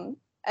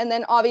 And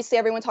then obviously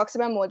everyone talks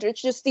about Modric,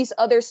 just these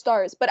other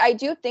stars. But I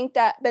do think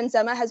that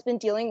Benzema has been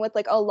dealing with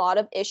like a lot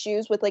of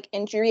issues with like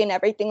injury and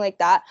everything like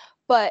that.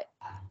 But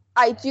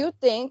I do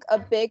think a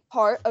big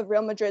part of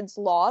Real Madrid's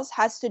loss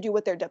has to do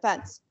with their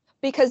defense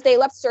because they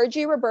left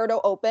Sergio Roberto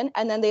open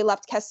and then they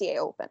left Kessié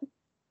open.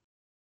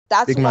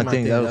 That's Big why, man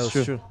thing. That was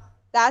true.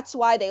 That's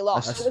why they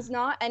lost. It was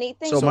not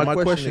anything. So my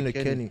question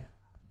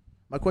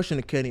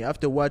to Kenny,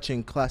 after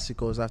watching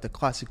Clásicos after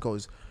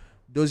Clásicos,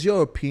 does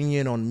your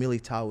opinion on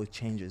Militao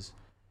changes?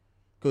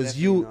 Because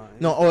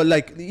or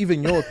like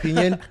even your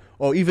opinion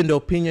or even the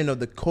opinion of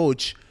the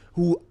coach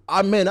who,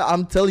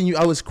 I'm telling you,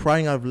 I was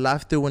crying out of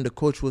laughter when the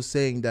coach was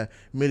saying that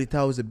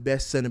Militao is the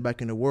best center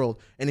back in the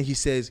world. And then he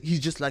says, he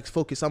just likes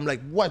focus. I'm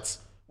like, what?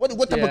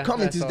 What type of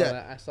comment is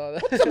that? I saw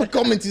that. What type of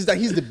comment is that?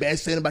 He's the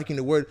best center back in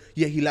the world.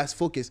 Yeah, he lacks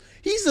focus.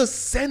 He's a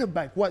center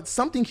back. What?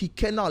 Something he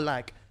cannot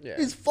lack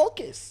is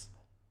focus.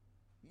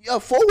 A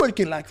forward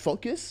can lack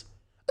focus.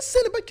 A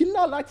center back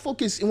cannot lack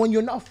focus. And when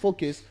you're not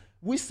focused,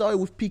 we saw it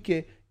with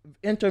Piqué,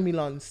 Inter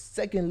Milan,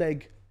 second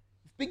leg.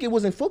 Piqué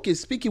wasn't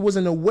focused. Piqué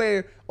wasn't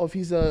aware of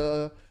his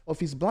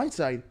blind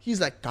side.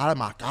 He's like,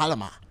 calma.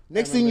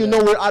 Next thing you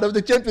know, we're out of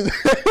the Champions.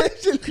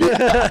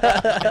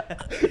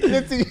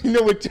 Next thing you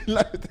know,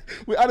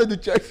 we're out of the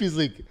Champions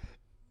League.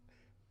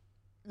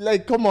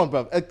 Like, come on,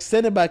 bro. A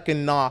center back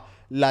cannot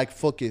lack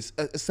focus.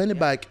 A center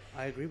back,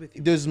 I agree with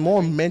you. There's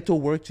more mental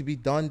work to be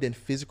done than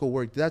physical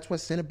work. That's why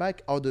center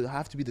back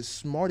have to be the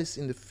smartest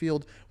in the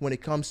field when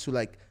it comes to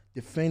like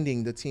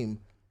defending the team.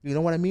 You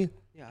know what I mean?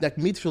 Yeah. Like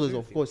midfielders,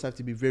 of course, have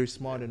to be very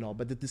smart and all,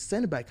 but the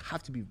center back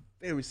have to be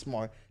very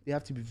smart. They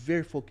have to be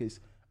very focused.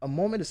 A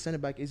moment the center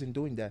back isn't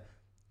doing that,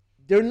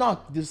 they're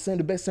not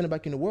the best center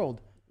back in the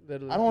world. I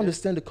don't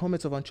understand the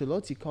comments of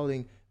Ancelotti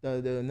calling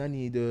the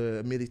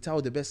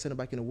Militao the best center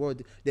back in the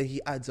world. That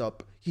he adds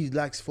up. He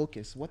lacks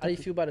focus. How do you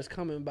feel about his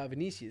comment about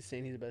Vinicius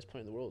saying he's the best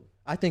player in the world?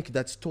 I think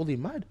that's totally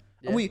mad.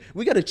 Yeah.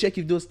 We gotta check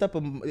if those type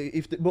of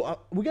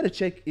we gotta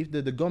check if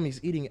the gum he's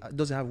eating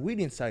doesn't have weed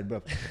inside,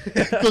 bro.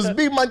 Because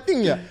big man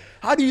thing, yeah.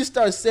 How do you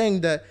start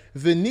saying that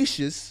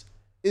Vinicius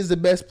is the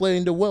best player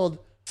in the world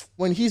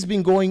when he's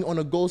been going on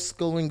a goal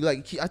scoring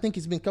I think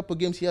it's been a couple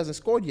games he hasn't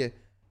scored yet.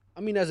 I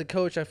mean, as a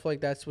coach, I feel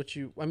like that's what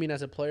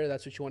as a player,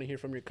 that's what you want to hear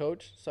from your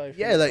coach. So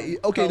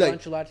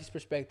Ancelotti's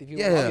perspective,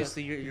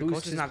 obviously your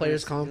boost his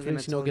players'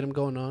 confidence, get him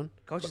going on.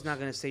 Coach is not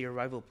going to say your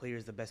rival player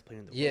is the best player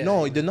in the world. Yeah.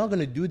 No, they're not going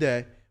to do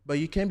that. But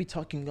you can't be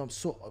talking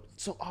so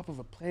up of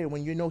a player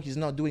when you know he's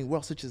not doing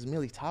well, such as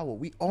Militao.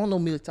 We all know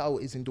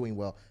Militao isn't doing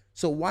well.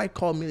 So why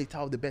call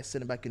Militao the best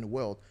center back in the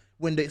world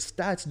when the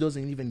stats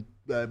doesn't even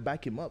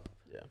back him up?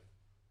 Yeah.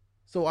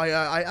 So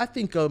I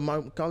think Carlo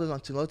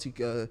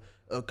Ancelotti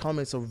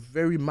comments are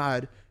very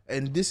mad,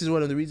 and this is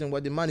one of the reasons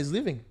why the man is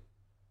leaving.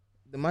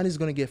 The man is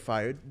going to get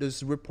fired.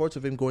 There's reports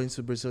of him going to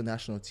the Brazil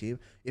national team.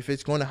 If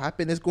it's going to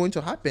happen, it's going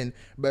to happen.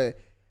 But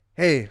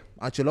hey,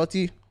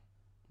 Ancelotti,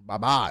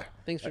 bye-bye.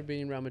 Thanks for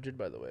being Real Madrid,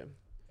 by the way.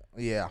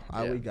 Yeah.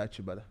 We got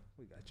you, brother.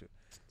 We got you.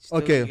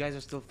 Okay. You guys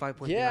are still 5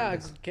 points behind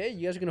us. Okay.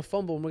 You guys are going to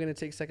fumble, and we're going to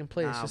take second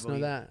place. Just know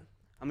that.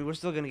 I mean, we're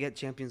still going to get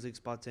Champions League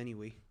spots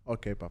anyway.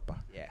 Okay,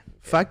 Papa. Yeah.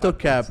 Factor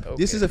cap. Okay.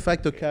 This is a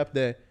factor cap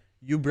that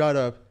you brought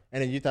up,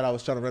 and then you thought I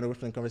was trying to run away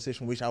from the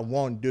conversation, which I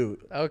won't do.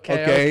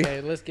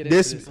 Okay. Let's get into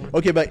this one.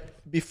 Okay,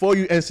 but before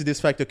you answer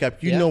this factor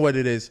cap, you know what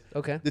it is.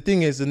 Okay. The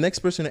thing is, the next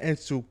person to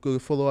answer to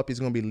follow up is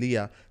going to be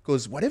Leah,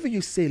 because whatever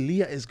you say,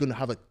 Leah is going to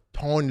have a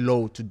ton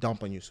load to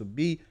dump on you. So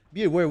be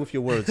aware with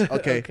your words.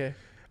 Okay.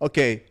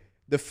 Okay.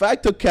 The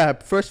factor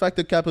cap, first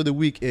factor cap of the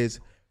week is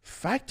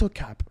factor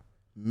cap.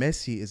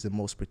 Messi is the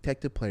most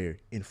protected player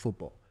in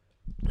football.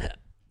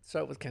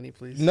 Start with Kenny,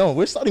 please. No,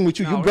 we're starting with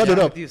you. You brought it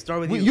up.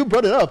 Start with you. You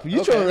brought it up.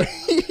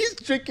 He's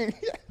tricking.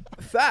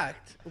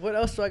 Fact. What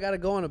else do I got to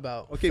go on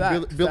about? Okay,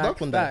 build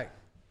up on that.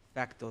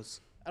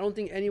 Factos. I don't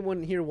think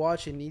anyone here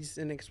watching needs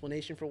an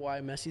explanation for why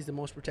Messi's the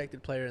most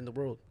protected player in the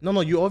world.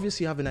 No, you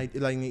obviously have an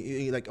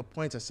idea, like a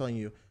point that's telling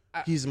you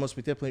he's the most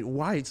protected player.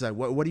 Why? It's like,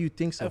 what do you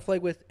think so? I feel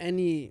like with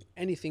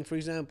anything, for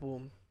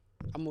example,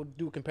 I'm going to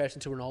do a comparison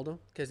to Ronaldo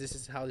because this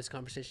is how this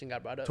conversation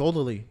got brought up.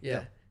 Totally.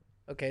 Yeah.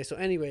 Okay, so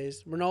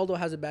anyways, Ronaldo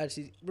has a bad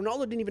season.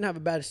 Ronaldo didn't even have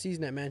a bad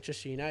season at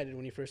Manchester United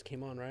when he first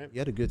came on, right? He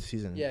had a good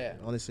season. Yeah.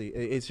 Honestly,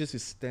 it's just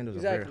his standards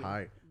are very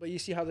high. But you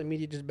see how the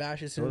media just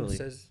bashes him and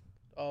says,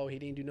 oh, he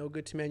didn't do no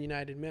good to Man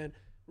United. Man,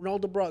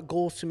 Ronaldo brought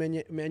goals to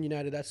Man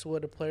United. That's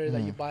what a player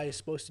that you buy is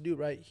supposed to do,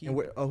 right? And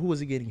who was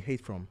he getting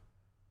hate from?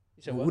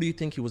 You said who do you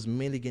think he was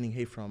mainly getting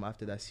hate from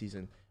after that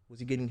season? Was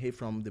he getting hate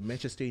from the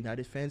Manchester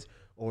United fans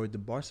or the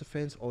Barca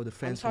fans or the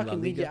fans from La Liga? I'm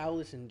talking media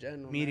outlets in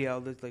general. Media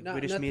outlets like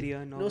British media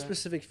and all no that?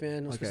 Specific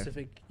fan, no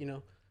specific,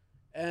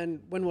 And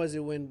when was it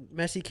when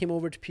Messi came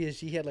over to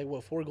PSG? He had like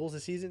what 4 goals a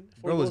season?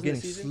 4 Bro was goals in a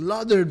getting season?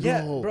 slaughtered, bro.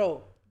 Yeah,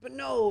 bro. But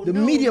no, The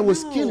media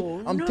was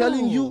killing. I'm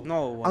telling you.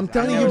 No, I'm I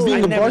telling never- you, being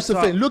I a never Barca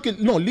saw- fan. Look at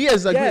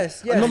Leah's like,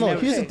 Yes, yes, no. never.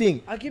 Here's the Hey,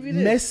 thing. I'll give you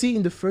this. Messi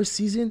in the first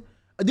season,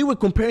 they were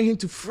comparing him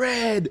to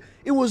Fred.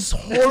 It was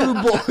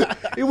horrible.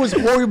 It was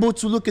horrible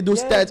to look at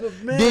those Yes, stats.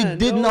 but man, They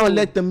did no. not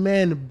let the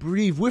man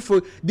breathe.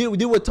 They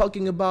were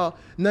talking about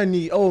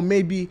Nani. Oh,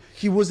 maybe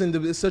he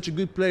wasn't such a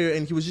good player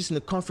and he was just in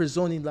the comfort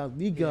zone in La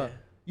Liga. Yeah.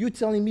 You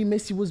telling me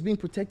Messi was being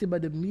protected by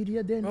the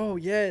media then? Oh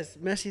yes,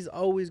 Messi's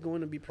always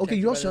going to be protected. Okay,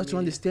 you by also the have to media.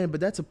 understand, but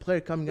that's a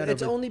player coming out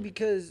It's of only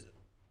because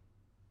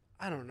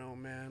I don't know,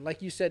 man.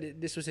 Like you said,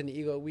 this was an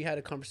ego. We had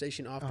a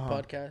conversation off the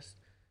podcast.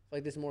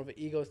 Like this is more of an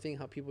ego thing.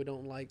 How people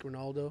don't like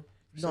Ronaldo.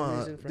 For some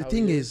reason, for the how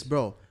thing he is,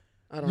 bro.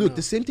 I don't Look, know.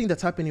 the same thing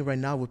that's happening right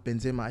now with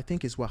Benzema, I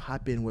think is what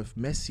happened with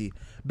Messi.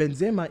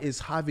 Benzema is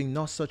having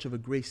not such of a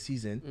great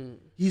season.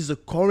 He's a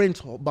current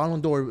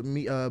Ballon d'Or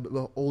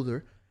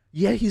holder.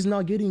 Yeah, he's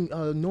not getting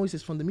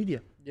noises from the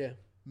media. Yeah.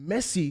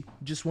 Messi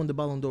just won the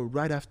Ballon d'Or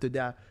right after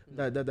that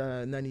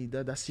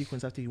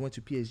sequence after he went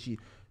to PSG.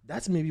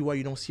 That's maybe why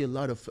you don't see a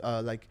lot of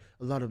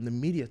the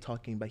media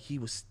talking, but he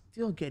was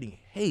still getting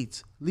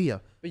hate,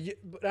 Leah.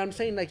 But I'm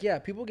saying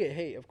like people get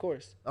hate, of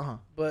course.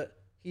 But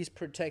he's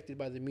protected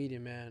by the media,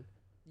 man.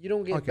 You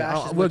don't get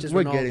bashed as much as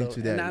we're Ronaldo. getting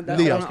to that. And that's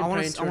Leah. what I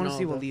want comparing to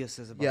see what Ronaldo. Leah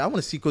says about. Yeah, I want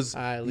to see because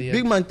Alright, Leah.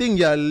 big man thing,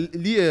 yeah,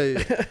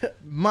 Leah,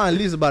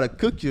 Leah's about to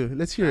cook you.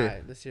 Let's hear All it.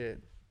 right, let's hear it.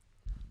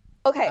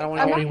 Okay, I don't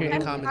want anyone in the I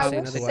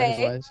comments saying would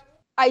otherwise. say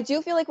I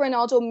do feel like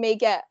Ronaldo may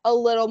get a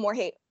little more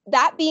hate.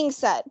 That being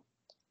said,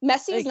 Messi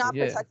is Thank not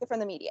you, yeah. protected from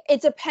the media.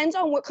 It depends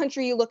on what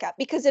country you look at.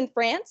 Because in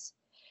France,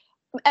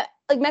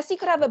 like Messi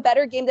could have a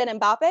better game than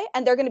Mbappe,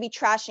 and they're going to be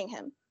trashing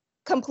him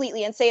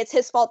completely and say it's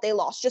his fault they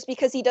lost just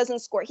because he doesn't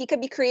score. He could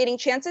be creating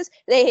chances.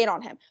 They hate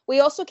on him. We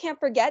also can't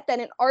forget that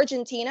in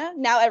Argentina,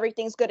 now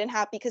everything's good and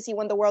happy because he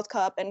won the World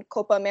Cup and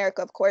Copa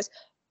America, of course.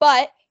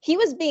 But he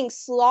was being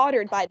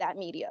slaughtered by that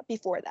media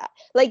before that.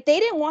 Like they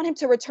didn't want him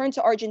to return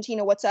to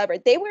Argentina whatsoever.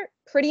 They were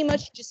pretty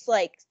much just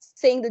like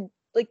saying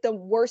the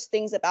worst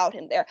things about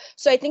him there.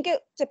 So I think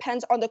it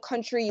depends on the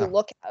country you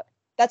look at.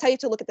 That's how you have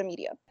to look at the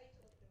media.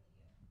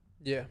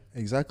 Yeah.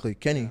 Exactly,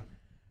 Kenny.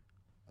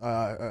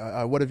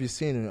 What have you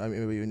seen? I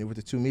mean, with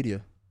the two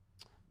media.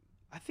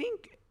 I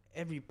think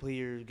every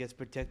player gets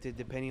protected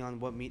depending on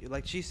what media.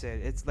 Like she said,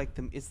 it's like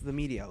it's the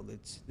media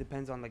outlets.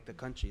 Depends on like the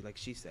country. Like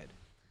she said,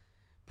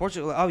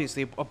 Portugal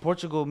obviously a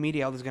Portugal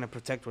media outlet is gonna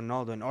protect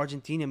Ronaldo, and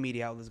Argentina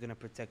media outlet is gonna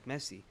protect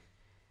Messi.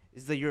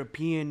 It's the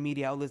European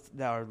media outlets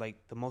that are like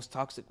the most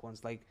toxic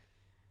ones. Like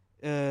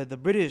the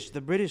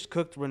British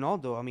cooked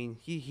Ronaldo. I mean,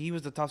 he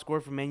was the top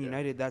scorer for Man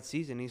United that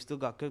season. He still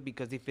got cooked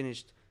because they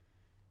finished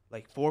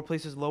like 4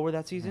 places lower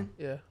that season.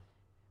 Yeah.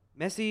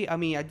 Messi, I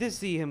mean, I did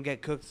see him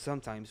get cooked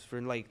sometimes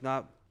for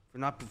not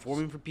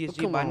performing for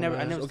PSG, come but I on, never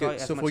man. saw it Okay,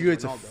 as so much for as you,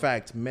 it's a Ronaldo.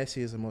 fact. Messi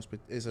is the most.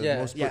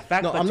 Yeah,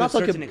 Fact, No, but I'm to not a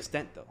certain talking.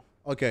 extent though.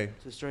 Okay,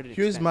 To a certain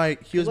here's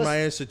extent. my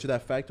answer to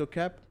that fact,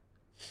 Cap.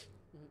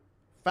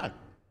 Fact.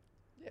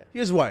 Yeah.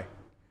 Here's why.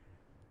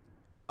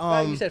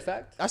 You said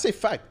fact? I say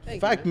fact. Thank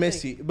Fact, you, man.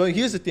 Messi. But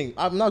here's the thing.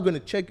 I'm not gonna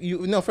check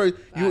you. No, first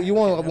you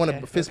won't want to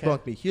okay, fist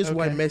bump me. Here's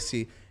why okay.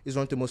 Messi is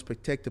one of the most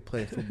protected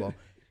players in football.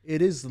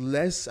 It is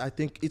less. I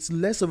think it's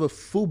less of a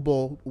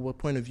football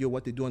point of view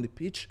what they do on the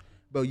pitch,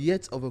 but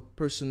yet of a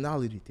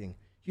personality thing.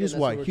 Here's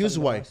that's why. what we're Here's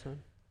talking about why. last time.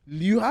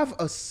 You have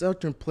a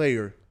certain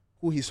player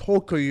who his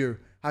whole career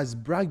has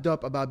bragged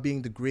up about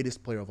being the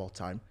greatest player of all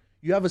time.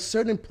 You have a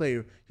certain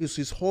player who's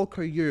his whole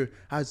career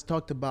has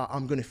talked about,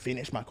 I'm going to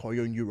finish my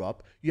career in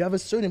Europe. You have a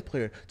certain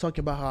player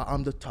talking about how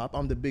I'm the top,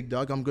 I'm the big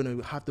dog, I'm going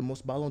to have the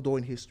most Ballon d'Or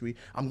in history,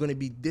 I'm going to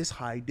be this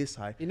high, this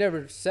high. He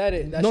never said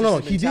it. That's No,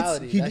 just he his did.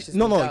 mentality. He That's did. just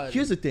No. mentality.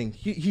 Here's the thing.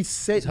 He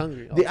said He's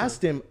hungry all they the time.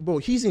 asked him, bro.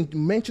 He's in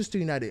Manchester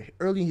United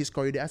early in his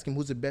career. They asked him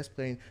who's the best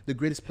player, the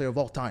greatest player of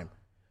all time.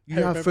 You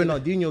I have remember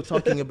that. Fernandinho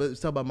talking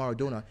about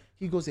Maradona.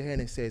 He goes ahead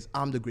and says,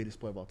 "I'm the greatest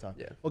player of all time."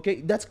 Yeah.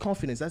 Okay, that's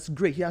confidence. That's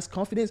great. He has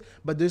confidence,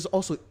 but there's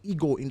also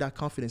ego in that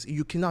confidence.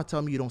 You cannot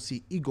tell me you don't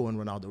see ego in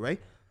Ronaldo,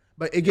 right?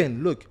 But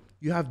again, look,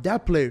 you have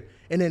that player,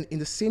 and then in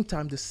the same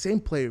time, the same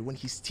player, when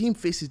his team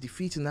faces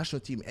defeat in the national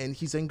team and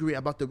he's angry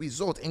about the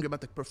result, angry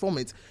about the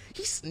performance,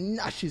 he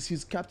snatches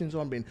his captain's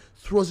armband,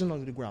 throws it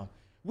on the ground.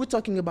 We're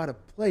talking about a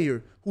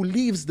player who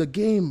leaves the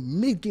game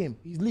mid-game.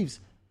 He leaves.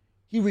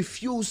 He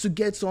refused to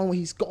get on when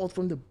he's called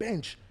from the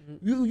bench.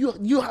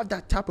 You have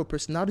that type of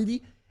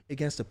personality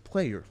against a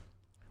player.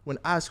 When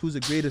asked who's the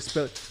greatest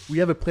player, we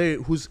have a player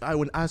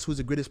when asked who's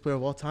the greatest player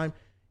of all time,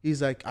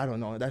 he's like, I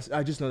don't know.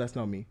 I just know that's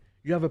not me.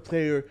 You have a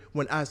player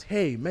when asked,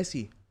 hey,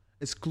 Messi,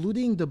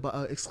 excluding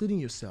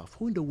yourself,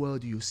 who in the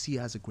world do you see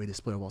as the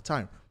greatest player of all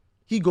time?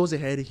 He goes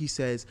ahead and he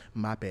says,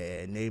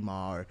 Mbappe,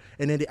 Neymar.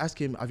 And then they ask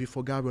him, have you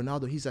forgot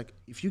Ronaldo? He's like,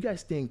 if you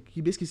guys think,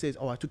 he basically says,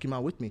 oh, I took him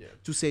out with me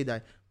to say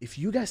that if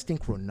you guys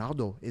think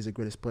Ronaldo is the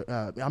greatest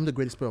player, I'm the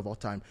greatest player of all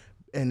time,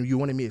 and you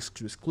wanted me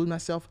to exclude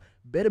myself,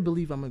 better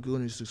believe I'm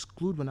going to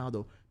exclude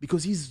Ronaldo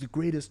because he's the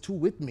greatest too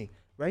with me,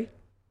 right?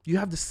 You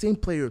have the same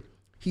player.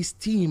 His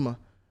team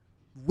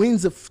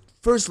wins the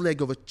first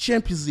leg of a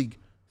Champions League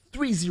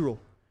 3-0,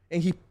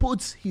 and he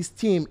puts his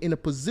team in a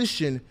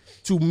position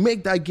to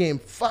make that game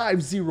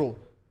 5-0.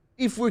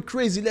 If we're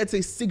crazy, let's say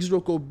 6-0,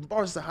 because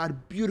Barca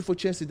had beautiful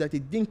chances that they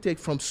didn't take,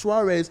 from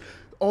Suarez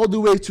all the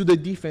way to the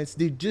defense.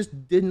 They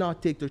just did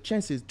not take their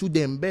chances. To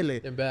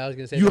Dembele. I was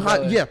gonna say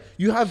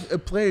You have a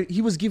player,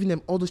 he was giving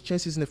them all those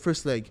chances in the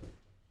first leg.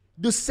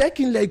 The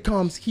second leg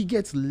comes, he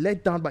gets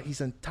let down by his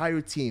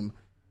entire team.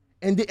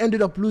 And they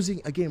ended up losing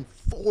a game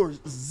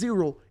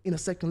 4-0 in the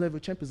second level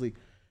Champions League.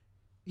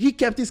 He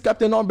kept his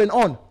captain armband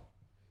on.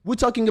 We're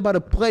talking about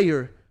a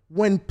player,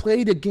 when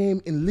played a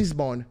game in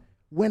Lisbon,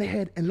 went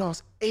ahead and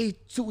lost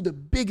 8-2, the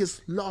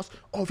biggest loss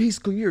of his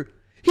career.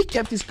 He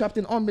kept his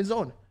captain armband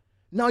on.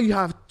 Now you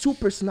have two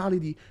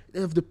personality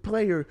of the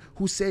player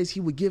who says he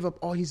would give up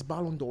all his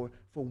Ballon d'Or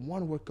for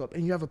one World Cup,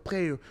 and you have a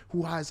player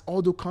who has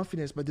all the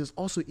confidence, but there's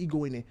also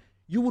ego in it.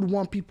 You would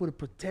want people to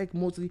protect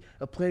mostly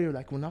a player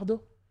like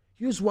Ronaldo.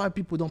 Here's why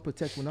people don't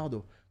protect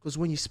Ronaldo. Because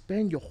when you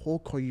spend your whole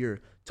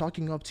career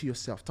talking up to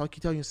yourself,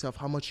 telling yourself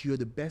how much you're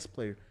the best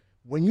player,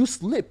 when you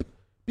slip,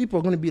 people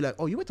are going to be like,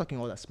 oh, you were talking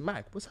all that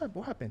smack.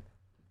 What happened?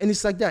 And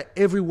it's like that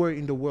everywhere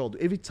in the world.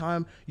 Every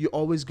time you're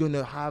always going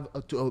to have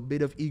a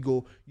bit of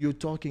ego. You're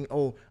talking,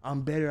 oh,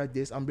 I'm better at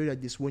this.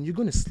 When you're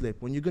going to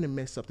slip, when you're going to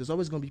mess up, there's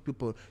always going to be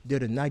people there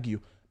to nag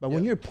you. But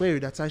when you're a player,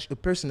 that's actually a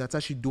person that's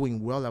actually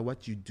doing well at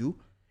what you do,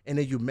 and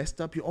then you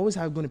messed up, you always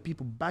have going to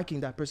people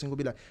backing that person. Will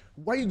be like,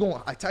 why are you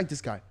going to attack this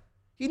guy?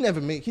 He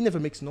never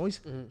makes noise.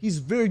 Mm-hmm. He's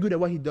very good at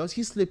what he does.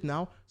 He slipped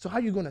now. So how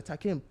are you going to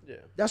attack him? Yeah.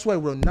 That's why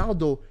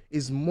Ronaldo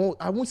is more,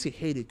 I won't say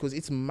hated, because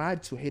it's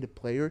mad to hate a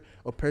player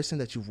or person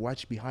that you've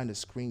watched behind the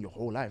screen your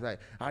whole life.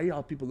 Like, how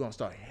are people going to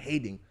start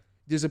hating?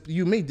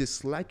 You may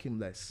dislike him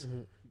less.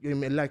 Mm-hmm. You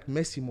may like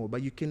Messi more,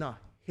 but you cannot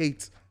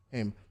hate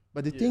him.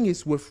 But the thing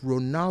is, with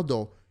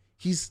Ronaldo,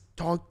 he's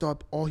talked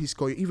up all his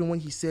career. Even when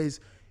he says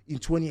in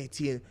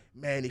 2018,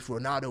 man, if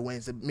Ronaldo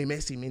wins,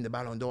 Messi wins the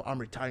Ballon d'Or, I'm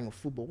retiring of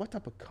football. What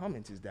type of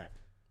comment is that?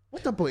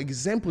 What type of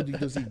example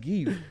does he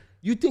give?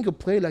 You think a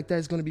player like that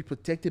is going to be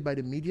protected by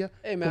the media?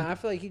 Hey, man, I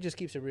feel like he just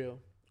keeps it real.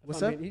 What's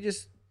that?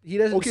 He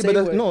doesn't okay, say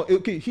but no,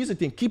 okay, here's the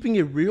thing. Keeping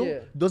it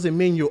real doesn't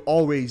mean you're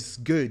always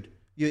good.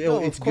 It's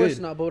of course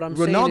good. not, but what I'm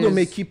Ronaldo saying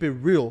may is, keep it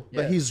real,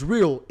 but his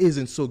real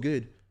isn't so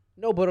good.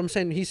 No, but I'm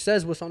saying he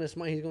says what's on his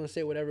mind. He's going to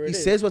say whatever it is.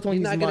 He says what's on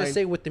his mind. He's not going to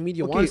say what the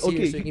media wants to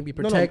hear, so he can be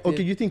protected. No.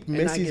 Okay, you think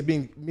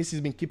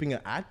Messi's been keeping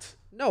an act?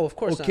 No, of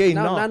course not.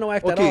 Not no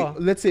act at all.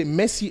 Let's say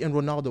Messi and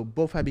Ronaldo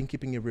both have been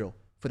keeping it real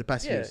for the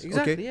past years.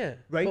 Exactly, okay? Yeah.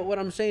 Right? But what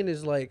I'm saying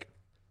is, like,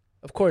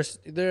 of course,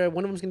 one of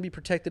them's going to be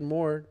protected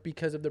more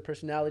because of their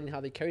personality and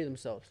how they carry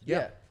themselves.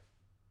 Yeah.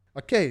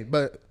 Okay,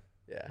 but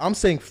I'm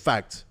saying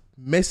fact.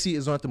 Messi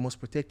is not the most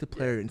protected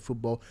player in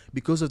football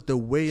because of the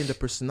way and the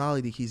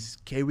personality he's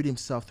carried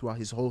himself throughout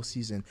his whole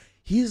season.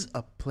 He's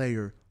a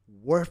player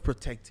worth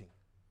protecting.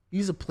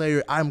 He's a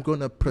player I'm going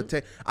to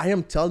protect. I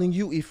am telling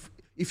you,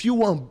 if you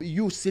want,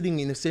 you sitting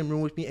in the same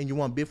room with me and you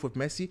want beef with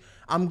Messi,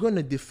 I'm going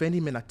to defend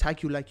him and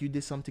attack you like you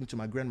did something to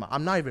my grandma.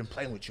 I'm not even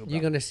playing with you, bro. You're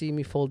going to see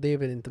me fold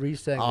David in 3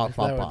 seconds if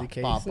that were the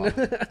case.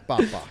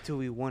 Papa.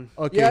 2v1.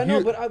 Okay, yeah,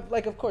 no, but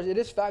of course, it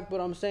is fact, but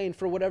I'm saying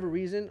for whatever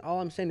reason, all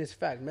I'm saying is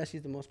fact.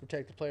 Messi's the most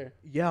protected player.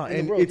 Yeah, in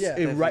and the world.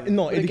 it's right.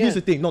 No, here's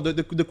the thing. No,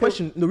 the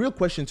question, the real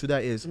question to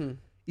that is,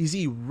 is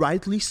he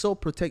rightly so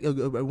protected?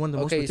 One of the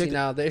most protected? Okay, see,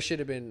 now there should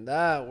have been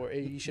that. Or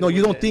no,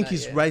 you don't think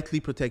he's rightly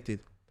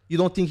protected? You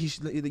don't think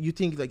you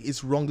think like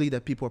it's wrongly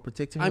that people are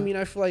protecting him? I mean,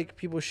 I feel like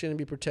people shouldn't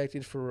be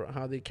protected for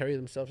how they carry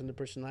themselves and their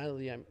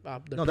personality.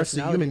 No, that's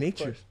the human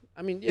nature.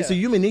 I mean, it's a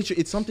human nature.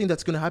 It's something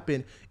that's going to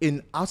happen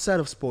in outside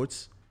of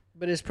sports.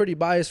 But it's pretty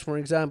biased. For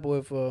example,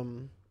 if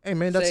hey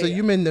man, that's a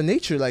human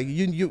nature. Like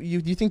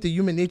you think the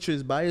human nature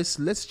is biased?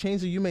 Let's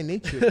change the human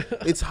nature.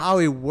 It's how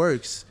it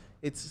works.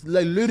 It's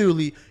like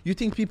literally, you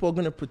think people are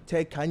going to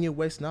protect Kanye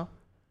West now?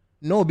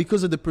 No,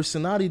 because of the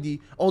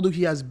personality, although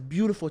he has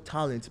beautiful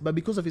talent, but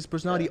because of his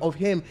personality of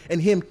him and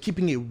him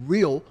keeping it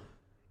real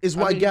is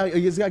why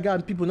he's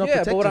got people not protecting him.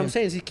 Yeah, but what I'm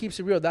saying is he keeps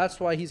it real. That's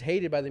why he's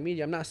hated by the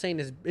media. I'm not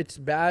saying it's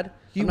bad.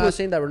 I'm not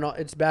saying that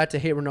it's bad to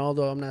hate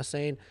Ronaldo. I'm not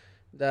saying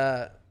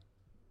that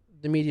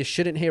the media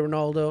shouldn't hate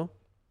Ronaldo.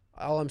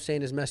 All I'm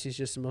saying is Messi's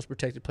just the most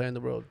protected player in the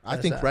world. I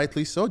think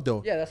rightly so,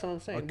 though. Yeah, that's what I'm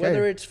saying. Okay.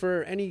 Whether it's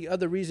for any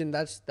other reason,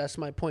 that's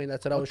my point.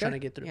 That's what I was trying to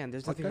get through. Yeah, and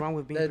there's nothing wrong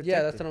with being protected.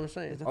 Yeah, that's what I'm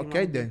saying.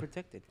 Okay, then.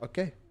 Protected.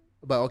 Okay.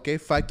 But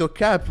fact or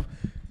cap,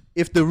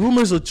 if the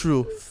rumors are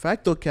true,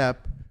 fact or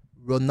cap,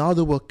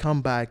 Ronaldo will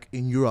come back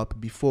in Europe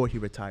before he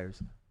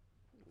retires.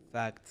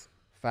 Fact.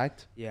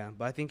 Fact? Yeah,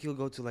 but I think he'll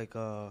go to like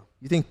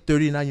You think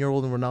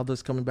 39-year-old Ronaldo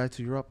is coming back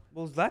to Europe?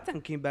 Well,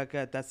 Zlatan came back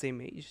at that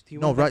same age.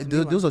 No, right.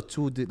 Those are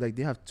two.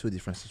 They have two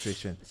different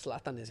situations.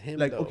 Zlatan is him.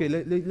 Like, though. okay,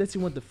 let's see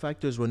what the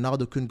factors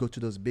Ronaldo couldn't go to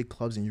those big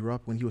clubs in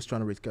Europe when he was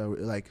trying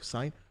to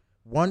sign.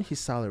 1,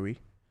 his salary.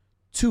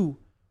 2,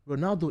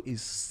 Ronaldo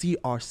is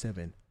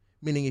CR7,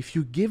 meaning if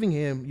you're putting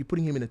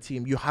him in a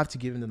team, you have to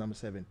give him the number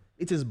 7.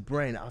 It's his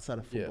brand outside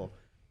of football.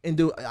 And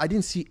I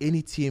didn't see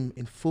any team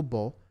in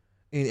football,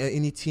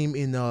 any team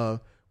in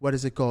what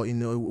is it called in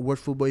world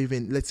football?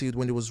 Even let's say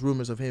when there was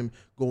rumors of him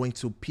going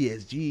to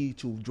PSG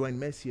to join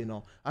Messi and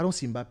all, I don't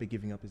see Mbappe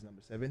giving up his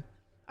number 7.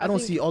 I don't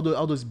see all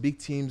those big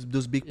teams,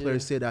 those big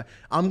players say that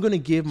I'm gonna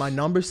give my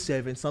number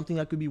 7, something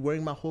I could be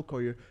wearing my whole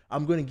career.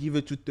 I'm gonna give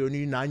it to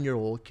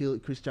 39-year-old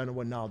Cristiano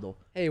Ronaldo.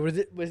 Hey, was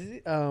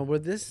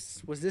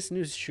this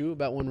news true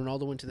about when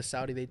Ronaldo went to the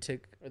Saudi?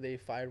 They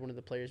fired one of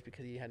the players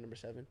because he had number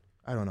 7.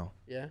 I don't know.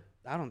 Yeah,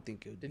 I don't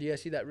think it. did you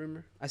guys see that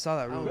rumor? I saw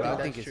that rumor. think I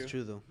don't think that's it's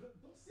true though. Don't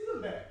sit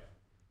him there.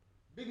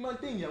 Big man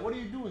thing, yeah. What are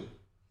you doing?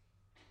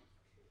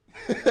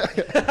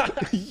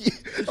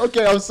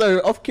 Okay, I'm sorry,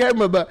 off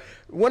camera, but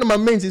one of my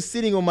mains is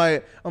sitting on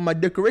my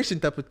decoration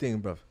type of thing,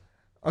 bro.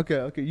 Okay.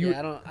 I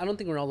don't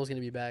think Ronaldo's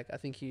gonna be back. I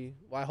think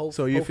I hope.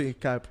 So you think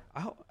Cap?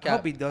 I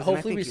hope he does.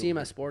 Hopefully we see him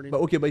at Sporting.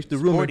 But if the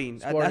rumor. Sporting.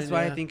 That's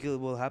why I yeah. think it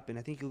will happen.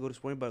 I think he'll go to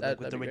Sporting, but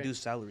with a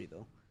reduced salary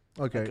though.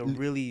 Okay. Like a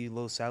really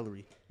low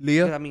salary.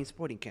 Leah? I mean,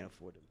 Sporting can't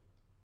afford him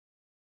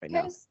right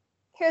now.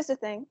 Here's the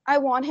thing. I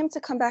want him to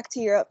come back to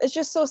Europe. It's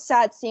just so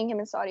sad seeing him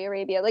in Saudi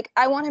Arabia. Like,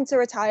 I want him to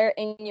retire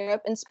in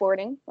Europe in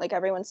Sporting, like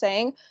everyone's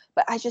saying.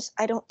 But I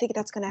don't think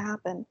that's going to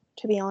happen,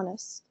 to be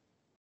honest.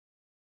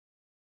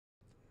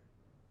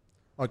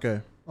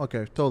 Okay,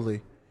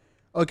 totally.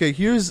 Okay,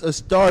 here's a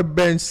star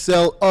bench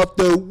sell of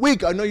the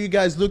week. I know you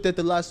guys looked at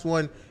the last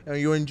one and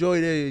you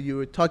enjoyed it. You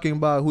were talking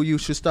about who you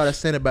should start at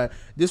center back.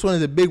 This one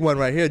is a big one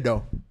right here,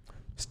 though.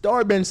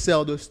 Star bench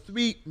sell, those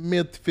 3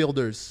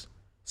 midfielders.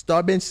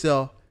 Star bench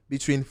sell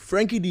between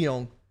Frankie de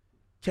Jong,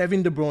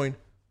 Kevin De Bruyne,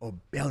 or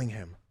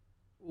Bellingham.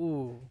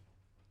 Ooh.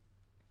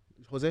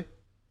 Jose?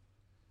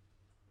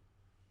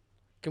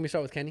 Can we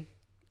start with Kenny?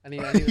 I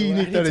need time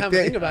to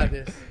think about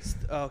this.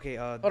 Okay.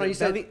 Hold on, you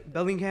said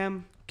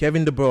Bellingham,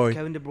 Kevin De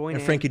Bruyne,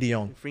 and Frankie de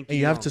Jong. Frankie And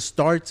you de have Jong. to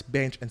start,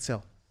 bench, and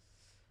sell.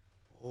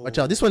 Watch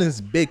out. This one is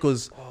big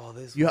because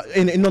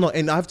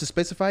and I have to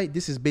specify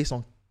this is based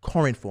on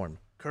current form.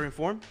 Current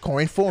form.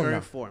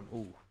 Now.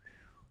 Ooh.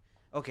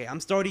 Okay, I'm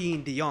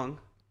starting De Jong.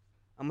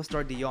 I'm gonna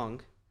start De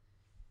Jong.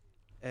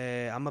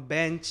 I'm a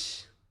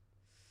bench.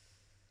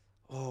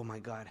 Oh my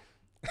god.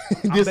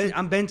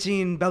 I'm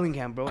benching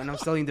Bellingham, bro, and I'm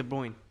selling De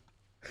Bruyne.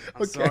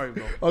 I'm sorry,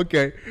 bro.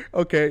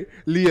 Okay.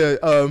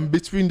 Leah,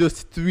 between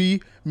those 3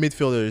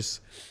 midfielders,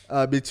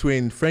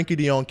 between Frankie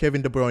de Jong,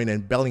 Kevin De Bruyne,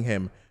 and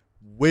Bellingham,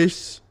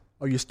 which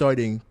are you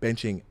starting,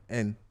 benching,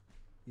 and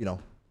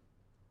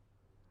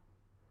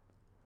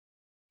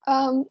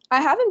I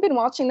haven't been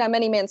watching that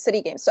many Man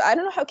City games, so I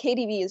don't know how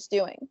KDB is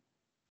doing.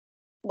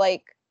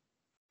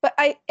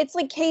 It's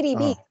like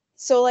KDB.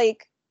 So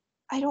like,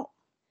 I don't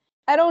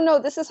know.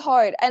 This is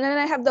hard. And then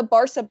I have the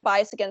Barca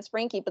bias against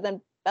Frankie, but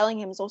then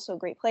Bellingham is also a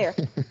great player.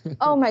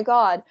 Oh my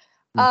God.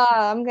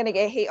 I'm going to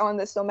get hate on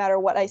this no matter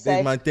what I say.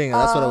 Big man thing.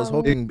 That's what I was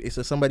hoping.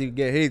 It's somebody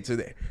get hate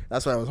today.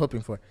 That's what I was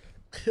hoping for.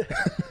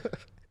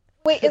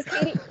 Wait,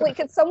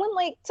 could someone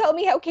tell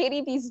me how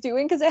KDB's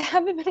doing? Because I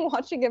haven't been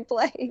watching him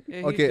play.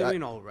 Yeah, Okay, he's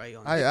doing all right.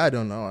 I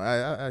don't know.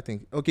 I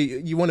think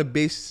you want to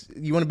base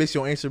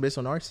your answer based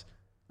on ours?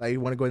 Like, you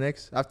want to go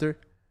next after?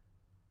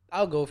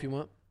 I'll go if you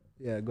want.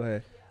 Yeah, go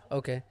ahead.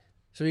 Okay.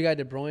 So we got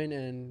De Bruyne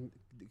and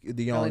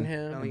De Jong.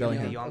 Bellingham.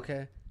 De Jong.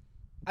 Okay.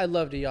 I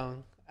love De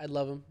Jong. I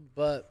love him,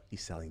 but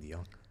He's selling De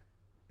Jong.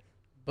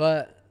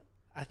 But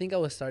I think I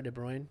will start De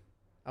Bruyne.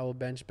 I will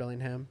bench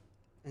Bellingham.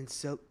 And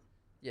sell.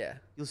 Yeah.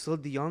 You'll sell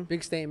De Jong.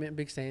 Big statement.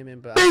 But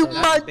Big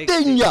man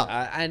thing,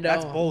 yeah. I know.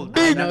 That's bold.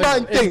 Big I know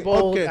man it's thing.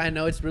 bold. Okay. I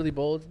know it's really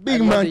bold. Big I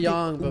love man De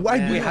Jong, thing. but Why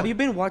man, Wait, have you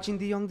been watching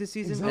De Jong this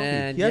season? Exactly.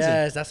 Man, He hasn't.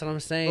 yes, that's what I'm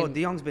saying. Bro,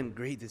 De Jong's been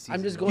great this season.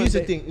 I'm just bro. going. Here's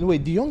the thing.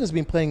 Wait, De Jong has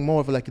been playing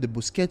more of like the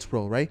Busquets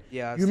role, right?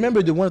 Yeah. I've You seen remember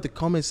it. one of the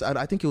comments?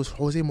 I think it was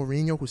Jose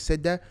Mourinho who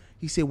said that.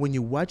 He said, when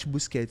you watch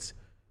Busquets,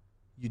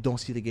 you don't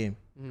see the game.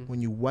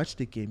 When you watch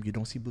the game, you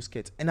don't see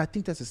Busquets. And I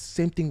think that's the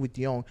same thing with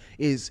De Jong.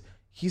 Is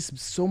he's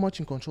so much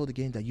in control of the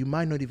game that you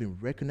might not even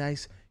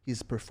recognize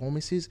his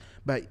performances.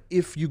 But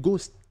if you go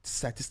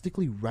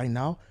statistically right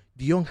now,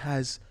 De Jong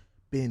has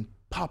been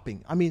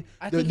popping. I mean,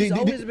 I think he's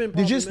always been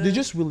popping, they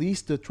just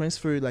released the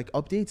transfer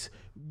updates.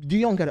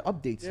 De Jong got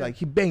updates. Yeah. Like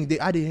he banged. They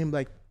added him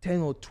 10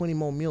 or 20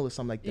 more mil or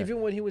something like that.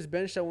 Even when he was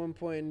benched at one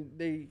point,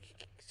 they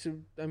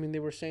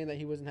were saying that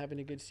he wasn't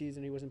having a good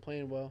season. He wasn't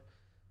playing well.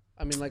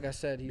 I mean, like I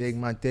said, he's Big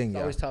man thing,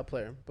 yeah. always top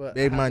player. But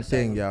Big I have man to sell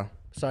thing, him. yeah.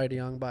 Sorry, De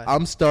Jong. Bye.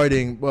 I'm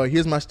starting. Well,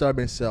 here's my start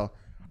bench sell.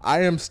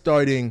 I am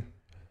starting.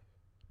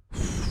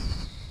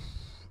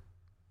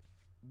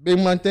 Big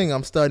man thing.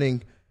 I'm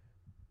starting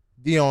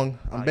De Jong.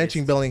 I'm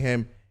benching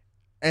Bellingham,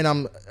 and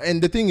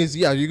the thing is,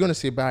 yeah, you're gonna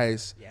say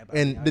bias. Yeah, but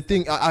and the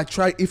thing, I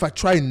try. If I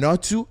try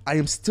not to, I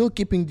am still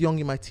keeping De Jong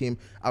in my team.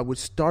 I would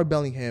start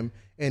Bellingham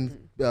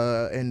and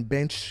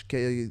bench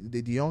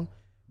De Jong,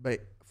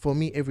 but for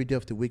me, every day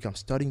of the week, I'm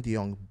starting De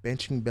Jong,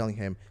 benching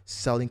Bellingham,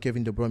 selling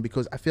Kevin De Bruyne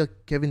because I feel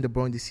Kevin De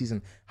Bruyne this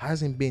season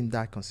hasn't been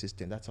that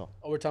consistent. That's all.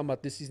 Oh, we're talking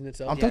about this season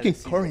itself. I'm talking this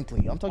season.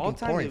 currently. I'm talking All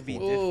time would be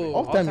currently. different.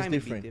 All time is would be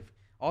different.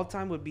 All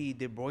time would be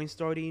De Bruyne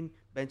starting,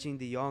 benching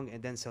De Jong,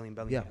 and then selling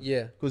Bellingham.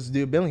 Yeah. Because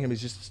Bellingham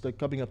is just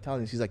coming up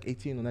talent. He's like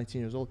 18 or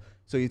 19 years old.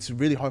 So it's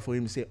really hard for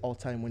him to say all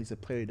time when he's a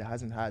player that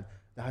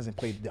hasn't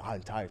played the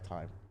entire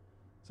time.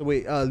 So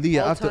wait,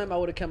 Leah. All After time, I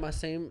would have kept my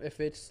same. If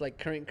it's like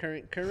current,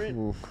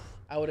 Oof.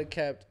 I would have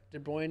kept De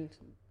Bruyne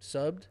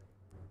subbed,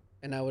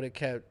 and I would have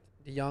kept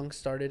De Jong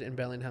started and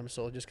Bellingham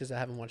sold, just because I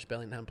haven't watched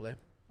Bellingham play.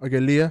 Okay,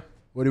 Leah,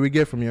 what do we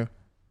get from you?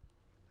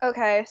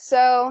 Okay,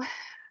 so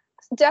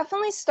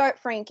definitely start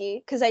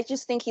Frankie because I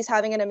just think he's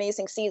having an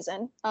amazing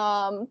season.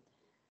 Oh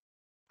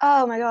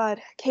my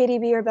God,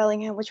 KDB or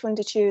Bellingham, which one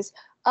to choose?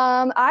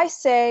 I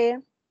say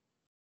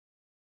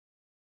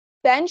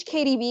bench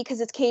KDB because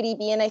it's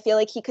KDB, and I feel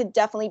like he could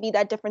definitely be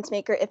that difference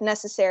maker if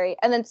necessary.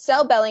 And then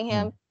sell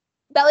Bellingham.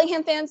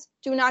 Bellingham fans,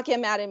 do not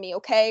get mad at me,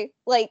 okay?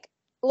 Like,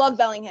 love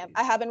Bellingham.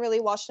 I haven't really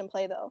watched him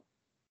play though.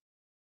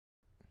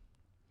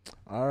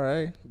 All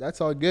right, that's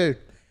all good.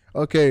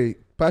 Okay,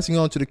 passing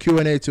on to the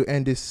Q&A to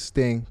end this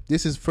thing.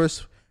 This is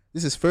first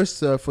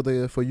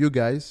for you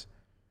guys,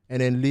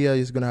 and then Leah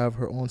is gonna have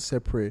her own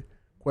separate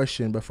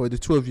question. But for the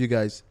two of you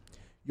guys,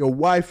 your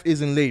wife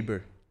is in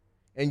labor,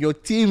 and your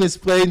team is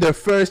playing their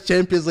first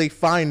Champions League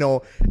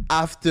final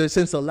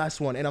since the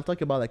last one. And I'm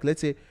talking about, like,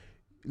 let's say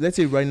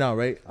right now,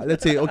 right?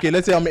 Let's say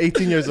I'm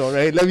 18 years old,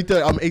 right? Let me tell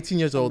you, I'm 18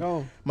 years old.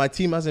 No. My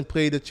team hasn't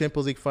played the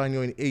Champions League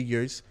final in 8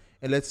 years.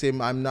 And let's say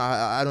I'm not,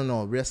 I don't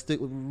know,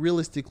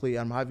 realistically,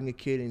 I'm having a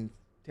kid in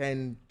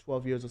 10,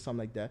 12 years or something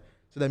like that.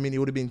 So that means it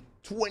would have been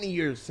 20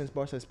 years since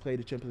Barca has played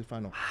the Champions League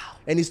final. Wow.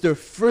 And it's their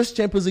first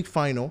Champions League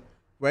final,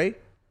 right?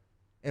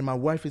 And my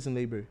wife is in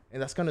labor.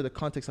 And that's kind of the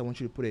context I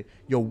want you to put it.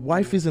 Your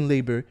wife is in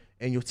labor,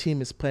 and your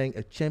team is playing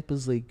a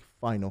Champions League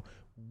final.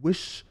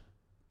 What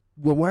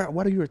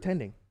are you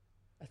attending?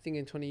 I think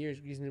in 20 years,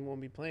 Griezmann won't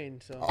be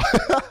playing. So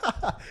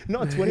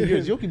No, 20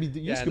 years. You could be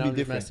different. I'm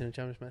just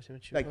messing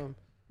with you. Like,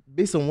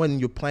 based on when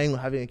you're playing or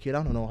having a kid,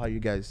 I don't know how you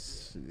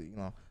guys, I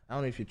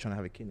don't know if you're trying to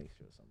have a kid next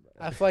year or something.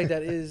 I feel like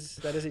that is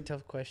a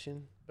tough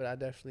question, but I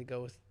definitely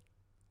go with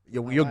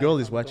Your girl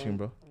is watching,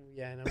 bro.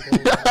 Yeah, and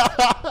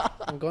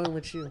I'm going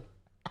with you.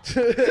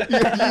 I'm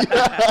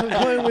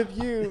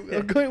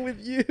going with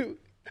you.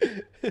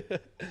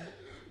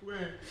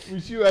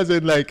 With you as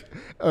in, like,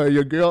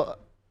 your girl.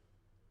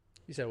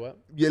 You said what?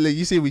 Yeah, like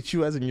you say with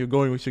you as in you're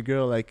going with your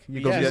girl, like you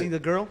go. See the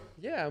girl?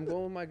 Yeah, I'm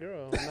going with my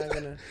girl. I'm not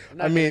gonna.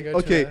 I mean,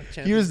 okay.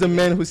 Here's the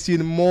man who's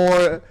seen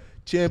more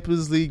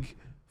Champions League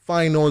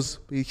finals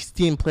his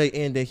team play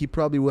in than he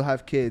probably will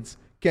have kids.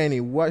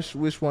 Kenny,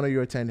 which one are you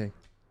attending?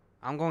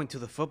 I'm going to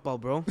the football,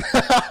 bro.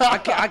 I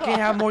can't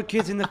have more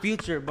kids in the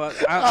future, but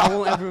I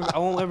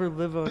won't ever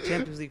live a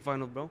Champions League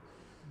final, bro.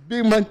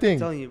 Big man thing. I'm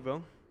telling you,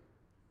 bro.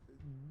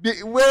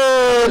 Leah,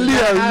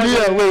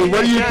 wait,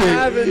 what do you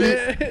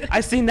think?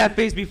 I've seen that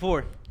face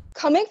before.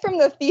 Coming from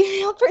the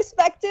female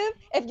perspective,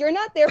 if you're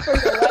not there for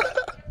your wife,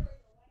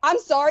 I'm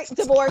sorry,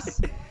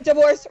 divorce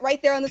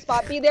right there on the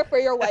spot. Be there for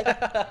your wife.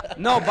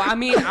 No, but I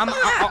mean,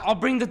 I'll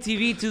bring the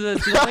TV to the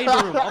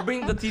labor room. I'll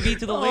bring the TV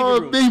to the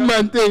labor room. Big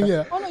man thing,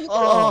 yeah. Oh no, you can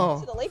go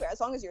to the labor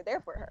as long as you're there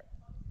for her.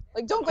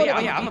 Like, don't go. Yeah,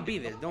 I'm gonna be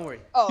there. Don't worry.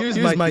 Oh, Here's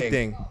my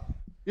thing.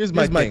 Here's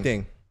my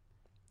thing.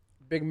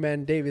 Big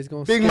man David's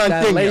going to Big skip man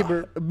that thing.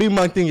 labor. Yeah. Big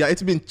man thing, yeah.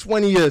 It's been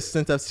 20 years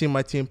since I've seen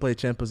my team play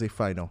Champions League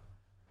final.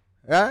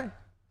 Right?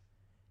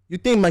 You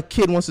think my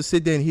kid wants to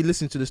sit there and he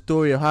listens to the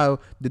story of how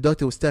the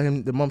doctor was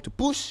telling the mom to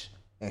push,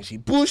 and she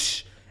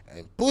push,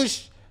 and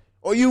push.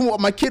 Or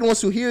my kid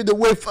wants to hear the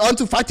way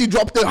Ansu Fati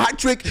dropped the hat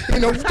trick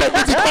in the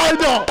Champions League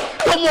final.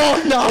 Come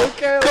on now.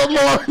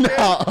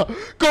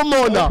 Come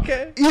on now.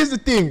 Okay. Here's the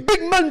thing.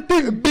 Big man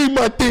thing.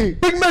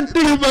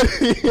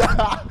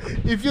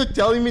 If you're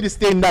telling me to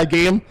stay in that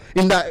game,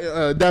 in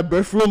that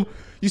birth room,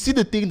 you see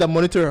the thing that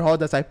monitor her heart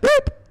that's like,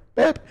 beep.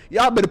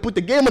 Y'all better put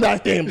the game on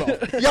that thing, bro.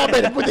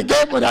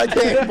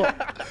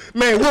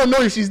 Man, we don't know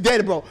if she's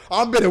dead, bro.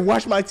 I better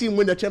watch my team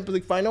win the Champions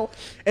League final.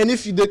 And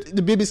if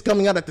the baby's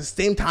coming out at the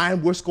same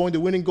time, we're scoring the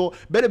winning goal,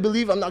 better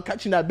believe I'm not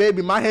catching that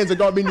baby. My hands are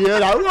going to be in the air.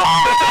 Like,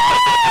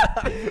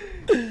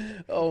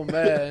 Oh,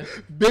 man.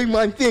 big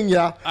man thing,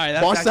 yeah. All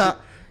right,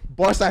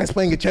 Barca is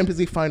playing a Champions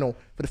League final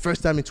for the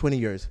first time in 20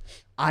 years.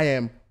 I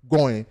am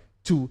going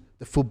to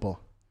the football.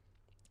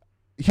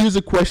 Here's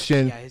a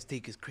question. Yeah, his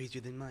take is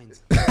crazier than mine.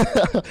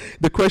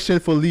 The question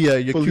for Leah,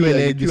 your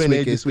Q&A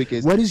this week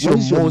is, what is your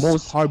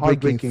most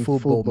heartbreaking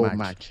football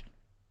match?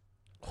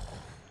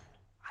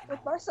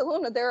 with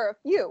Barcelona, there are a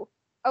few.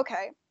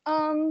 Okay.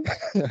 Not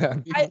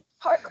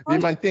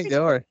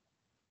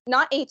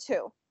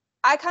A2.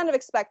 I kind of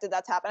expected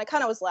that to happen. I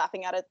kind of was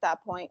laughing at it at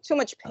that point. Too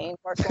much pain.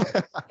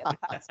 Barcelona.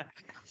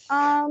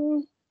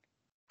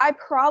 I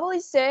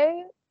probably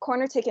say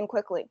corner taken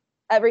quickly.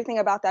 Everything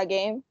about that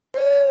game.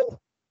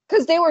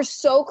 Because they were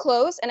so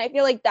close, and I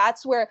feel like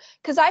that's where,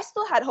 because I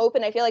still had hope,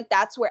 and I feel like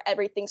that's where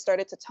everything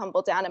started to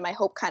tumble down, and my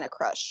hope kind of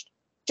crushed.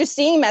 Just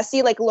seeing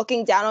Messi, like,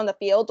 looking down on the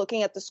field,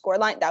 looking at the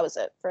scoreline, that was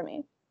it for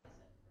me.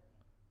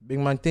 Big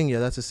man thing, yeah,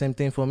 that's the same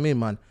thing for me,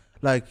 man.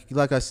 Like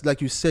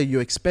you said, you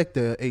expect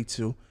the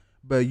A2,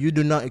 but you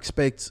do not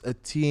expect a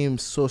team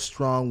so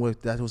strong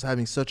that was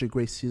having such a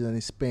great season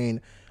in Spain.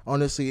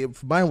 Honestly,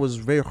 mine was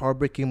very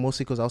heartbreaking,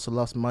 mostly because I also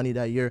lost money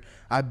that year.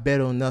 I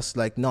bet on us,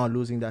 like, not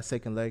losing that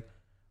second leg.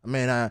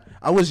 Man,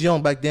 I was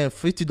young back then.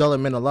 $50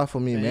 meant a lot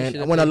for me, Man, you man.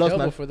 should've When I paid lost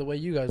double my for the way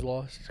you guys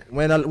lost.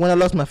 when I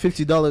lost my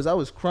 $50, I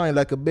was crying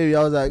like a baby.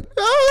 I was like,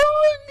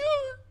 oh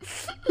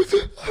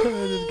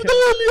my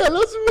god, I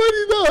lost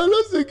money now. I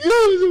lost the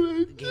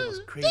game. The game was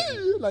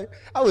crazy. Like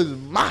I was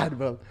mad,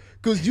 bro.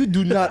 Because you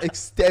do not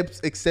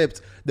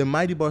accept the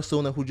mighty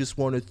Barcelona who just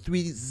won a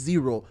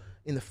 3-0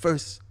 in the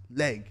first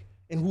leg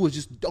and who was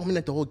just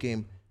dominant the whole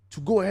game to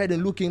go ahead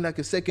and looking like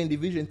a second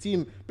division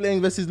team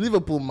playing versus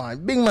Liverpool,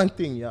 man. Big man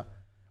thing, yeah.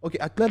 Okay,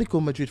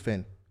 Atletico Madrid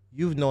fan,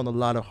 you've known a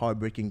lot of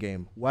heartbreaking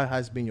game. What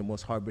has been your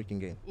most heartbreaking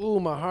game? Ooh,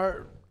 my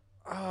heart.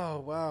 Oh,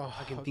 wow.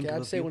 I can think of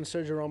I'd a say few. when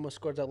Sergio Ramos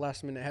scored that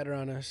last minute header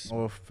on us.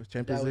 Or for That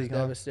Champions was League? huh?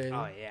 devastating.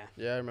 Oh yeah.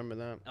 Yeah, I remember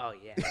that. Oh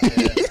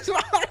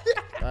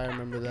yeah. I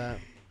remember that.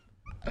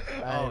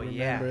 I Oh,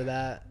 yeah. remember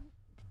that.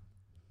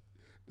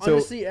 So-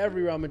 Honestly,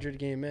 every Real Madrid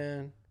game,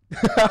 man.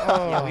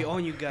 Yeah, we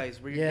own you guys.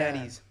 We're your Yeah.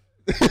 daddies.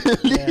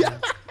 Yeah.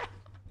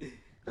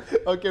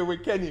 Okay,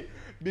 wait, Kenny,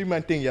 big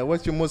man thing, yeah.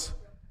 What's your most?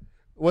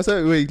 What's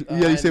that? Wait,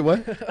 yeah, you say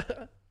what?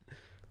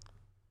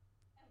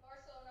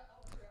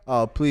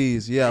 Oh,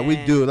 please, yeah, we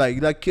Man. do.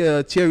 Like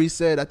Thierry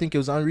said, I think it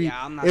was Henri.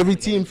 Yeah, I'm not Every gonna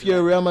get team into fear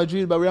that. Real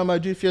Madrid, but Real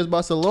Madrid fears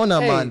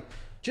Barcelona, Hey, man.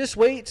 just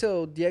wait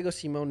till Diego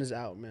Simone is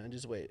out, man.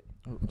 Just wait.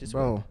 Just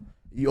wait. Bro,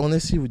 you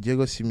honestly with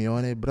Diego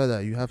Simeone,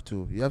 brother, you have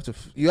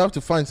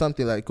to find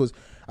something like because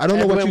I don't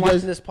know Everyone what you watching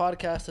guys. this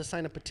podcast to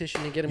sign a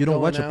petition and get him. You don't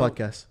going watch a out.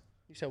 podcast.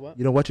 You said what?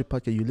 You don't watch a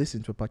podcast. You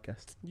listen to a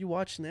podcast. You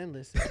watch and then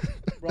listen.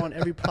 We're on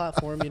every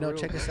platform. You know,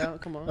 check us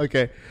out. Come on.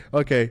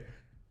 Okay.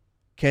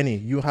 Kenny,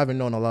 you haven't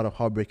known a lot of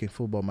heartbreaking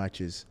football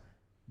matches,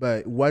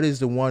 but what is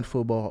the one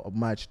football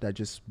match that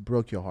just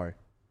broke your heart?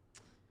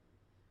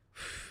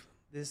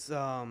 This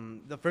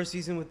the first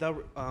season without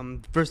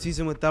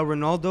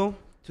Ronaldo,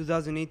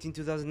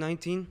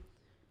 2018-2019,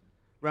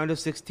 round of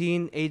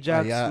 16,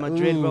 Ajax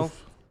Madrid, bro.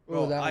 Oof.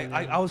 Bro, Ooh, that one,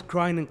 I was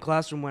crying in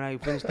classroom when I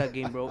finished that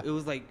game, bro. It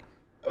was like,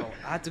 bro,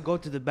 I had to go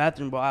to the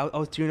bathroom, bro. I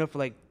was tearing up for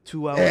like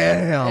 2 hours.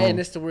 Damn. Hey, and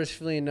it's the worst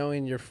feeling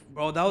knowing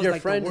Bro, that was your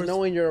like friends the worst.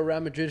 knowing you're a Real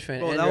Madrid fan.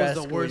 Bro, and that you're was at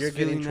the school, worst you're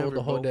getting feeling trolled ever,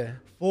 the whole bro. day.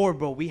 4,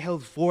 bro. We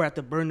held 4 at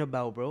the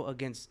Bernabeu, bro,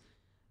 against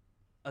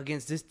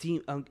this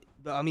team.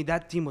 I mean,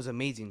 that team was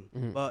amazing,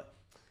 but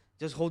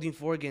just holding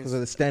 4 against Because of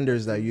the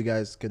standards that you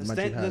guys could the,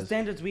 Madrid the has.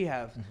 standards we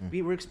have,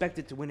 we were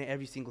expected to win it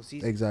every single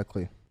season.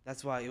 Exactly.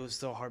 That's why it was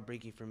so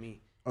heartbreaking for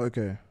me.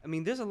 Okay. I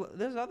mean, there's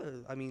other.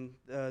 I mean,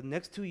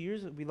 next 2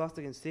 years we lost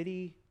against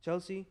City,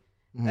 Chelsea,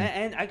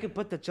 and I could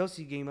put the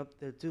Chelsea game up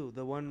there too,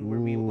 the one where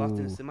we lost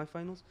in the Ooh.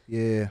 semifinals,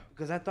 Yeah.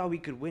 because I thought we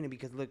could win it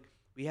because look,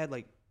 we had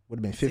like Would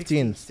have been 60,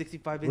 15.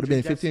 65 Would have been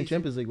injuries that 15 season.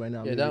 Champions League right now.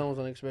 Yeah, maybe. that one was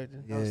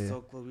unexpected. That was Yeah.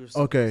 so close. We were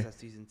so Okay. close that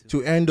season too.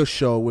 To end the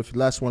show with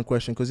last one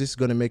question, because this is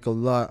gonna make a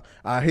lot.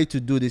 I hate to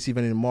do this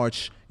even in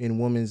March in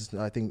women's.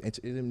 I think it's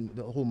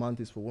the whole month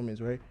is for women's,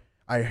 right?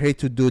 I hate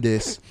to do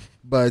this,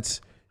 but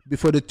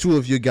before the two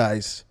of you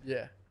guys,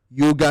 Yeah.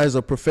 you guys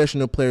are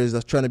professional players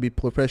that's trying to be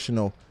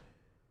professional.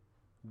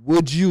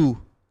 Would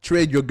you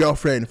trade your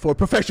girlfriend for a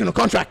professional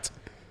contract?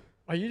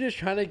 Are you just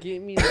trying to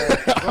get me?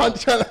 Like, I'm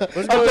trying to.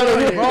 what's going on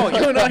here? Bro,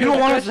 you not don't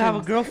want us to have a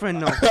questions.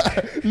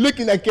 girlfriend, no.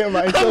 looking at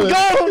camera. And I'm telling-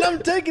 going. I'm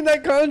taking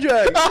that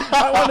contract.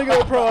 I want to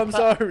go pro. I'm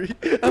sorry.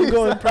 I'm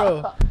going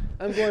pro.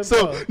 I'm going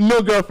So pro.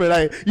 no girlfriend.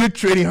 Like you're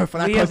trading her for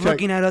that Leah's contract.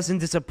 looking at us in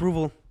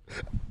disapproval.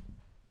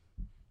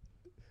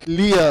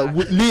 Leah,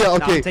 Leah,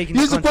 okay. I'm taking the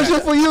Here's a question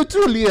contract. for you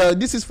too, Leah.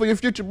 This is for your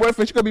future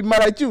boyfriend. She's gonna be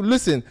mad at you.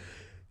 Listen,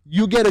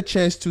 you get a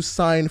chance to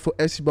sign for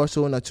FC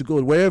Barcelona to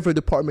go wherever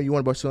department you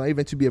want Barcelona,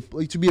 even to be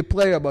a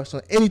player at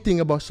Barcelona, anything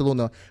at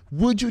Barcelona.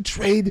 Would you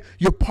trade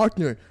your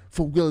partner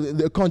for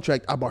the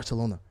contract at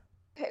Barcelona?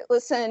 Okay,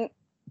 listen,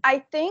 I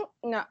think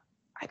no,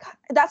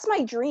 that's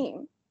my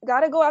dream.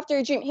 Gotta go after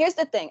your dream. Here's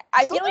the thing.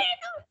 I feel like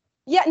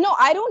yeah, no,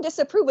 I don't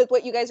disapprove with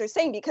what you guys are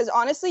saying because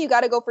honestly, you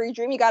gotta go for your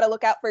dream. You gotta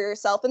look out for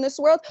yourself in this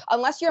world.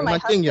 Unless you're my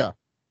husband,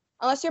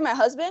 unless you're my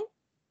husband,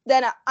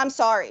 then I'm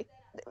sorry.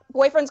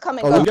 Boyfriends come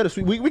and Oh, go. we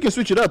gotta we can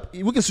switch it up.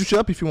 We can switch it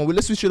up if you want.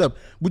 Let's switch it up.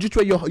 Would you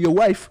trade your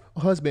wife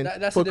or husband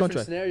That's for a a different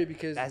contract? scenario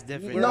because That's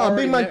different. we're No,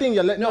 already big man mar- thing.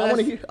 Yeah, no, I want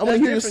to hear. I want to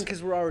hear different your.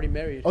 because we're already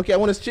married. Okay, I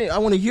want to change. I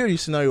want to hear your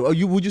scenario.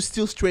 Would you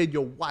still trade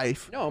your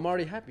wife? No, I'm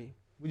already happy.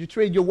 Would you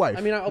trade your wife?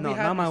 I mean, I'll No, be not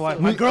happy. my wife.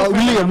 still. My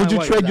girlfriend, Leah, not would my you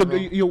wife. trade Is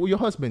that your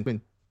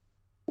husband?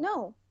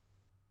 No,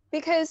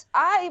 because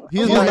I.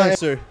 Here's my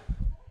answer.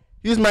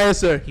 Here's my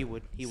answer. He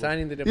would.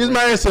 Signing the Here's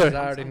my divorce answer. papers,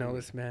 I already know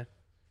this man.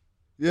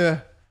 Yeah.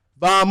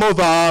 Vamos,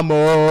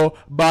 vamos,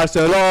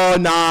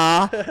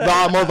 Barcelona.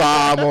 Vamos,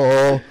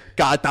 vamos,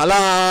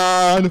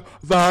 Catalan.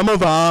 Vamos,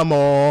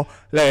 vamos,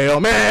 Leo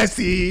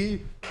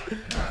Messi.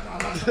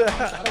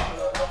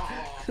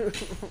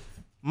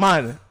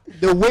 Man,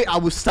 the way I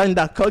would sign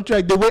that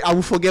contract, the way I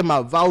would forget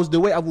my vows, the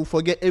way I would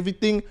forget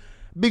everything.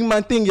 Big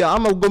man thing, yeah,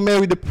 I'm gonna go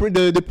marry the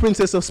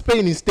princess of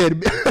Spain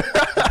instead.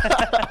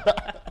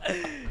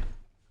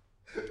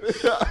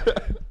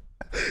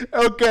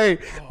 Okay,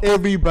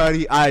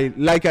 everybody,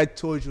 like I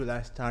told you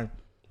last time,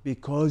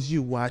 because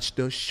you watch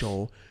the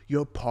show,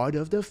 You're part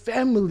of the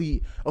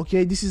family.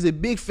 Okay, this is a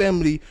big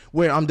family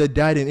where I'm the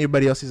dad and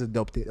everybody else is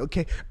adopted.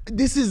 Okay,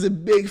 this is a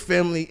big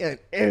family and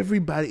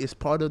everybody is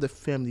part of the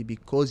family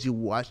because you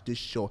watch this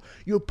show.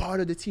 You're part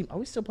of the team. Are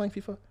we still playing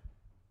FIFA?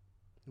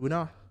 We're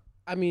not.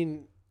 I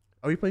mean,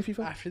 Are we playing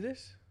FIFA? after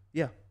this,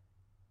 Yeah.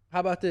 how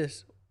about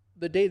this?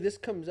 The day this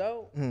comes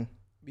out, Mm.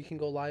 we can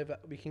go live.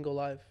 We can go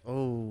live,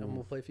 Oh. and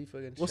we'll play FIFA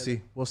against. We'll each other.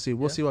 see. We'll see.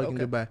 We'll Yeah? see what I can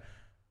Okay. do back.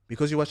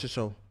 Because you watch the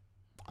show.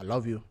 I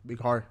love you. Big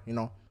heart, you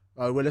know.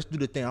 All right, well, let's do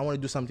the thing. I want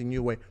to do something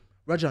new. Wait.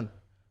 Rajan.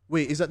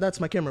 Wait, that's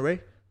my camera,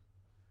 right?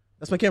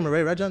 That's my camera,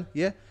 right, Rajan?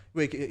 Yeah?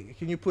 Wait,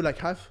 can you put like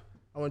half?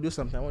 I want to do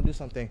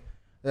something.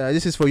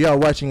 This is for y'all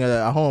watching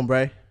at home,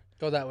 right?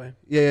 Go that way.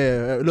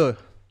 Yeah. Look.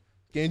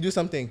 Can you do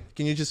something?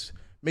 Can you just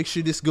make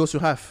sure this goes to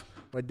half?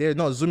 Right there.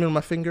 No, zoom in on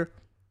my finger.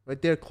 Right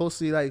there,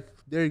 closely, like,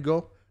 there you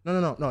go.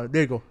 No.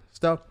 There you go.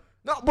 Stop.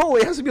 No, bro,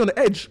 it has to be on the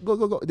edge.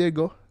 Go. There you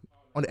go.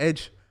 On the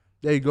edge.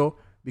 There you go.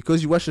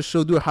 Because you watch the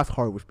show, do a half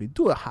heart with me.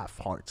 Do a half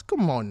heart.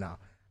 Come on now.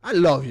 I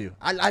love you.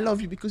 I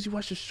love you because you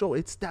watch the show.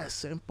 It's that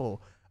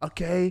simple.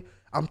 Okay?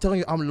 I'm telling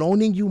you, I'm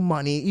loaning you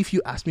money if you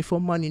ask me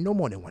for money. No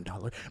more than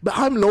 $1. But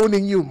I'm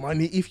loaning you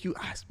money if you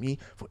ask me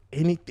for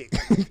anything.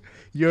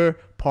 You're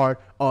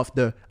part of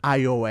the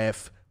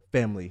IOF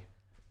family.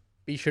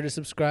 Be sure to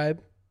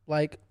subscribe,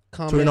 like,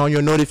 comment. Turn on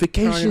your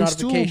notifications,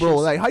 too, bro.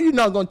 notifications. Like, how you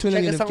not going to turn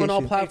on Check your us out on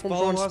all notifications? platforms.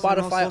 Follow We're on us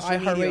on all Spotify,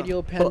 social media.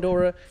 iHeartRadio,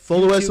 Pandora.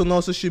 Follow us YouTube. on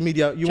all social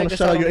media. You want to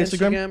Check us shout out on your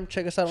Instagram?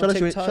 Check us out Shout on out,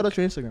 TikTok. shout out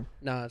your Instagram.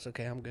 Nah, it's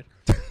okay. I'm good.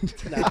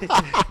 Nah.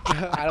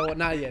 I don't.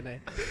 Not yet. Nah.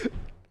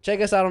 Check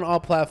us out on all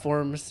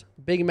platforms.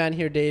 Big man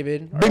here,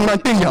 David. Big man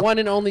thing, Our yeah. one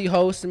and only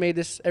host made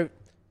this. It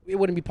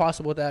wouldn't be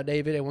possible without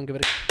David. Everyone give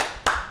it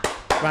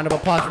a round of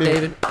applause for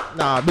David.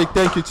 Nah, big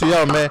thank you to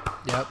y'all, man.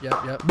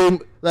 Yep.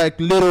 Big, like,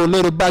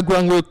 little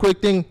background, real quick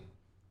thing.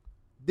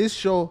 This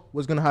show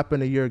was gonna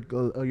happen a year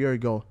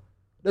ago.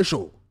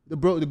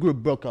 The group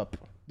broke up.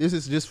 This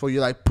is just for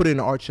you, like, put it in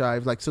the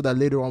archive, like, so that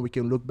later on we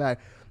can look back.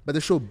 But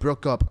the show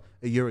broke up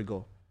a year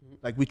ago.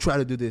 Like, we tried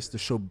to do this, the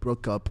show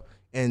broke up,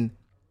 and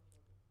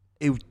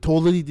it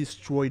totally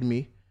destroyed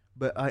me.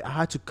 But I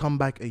had to come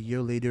back a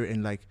year later,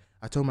 and, like,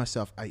 I told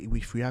myself,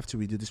 if we have to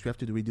redo this, we have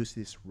to reduce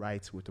this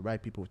right with the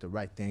right people, with the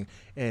right thing.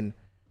 And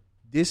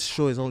this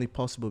show is only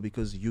possible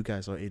because you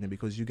guys are in it,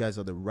 because you guys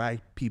are the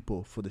right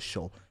people for the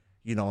show.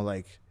 You know,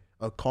 like,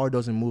 a car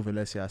doesn't move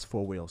unless it has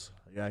four wheels.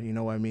 Yeah, you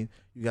know what I mean?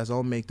 You guys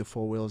all make the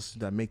four wheels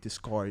that make this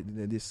car,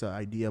 this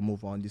idea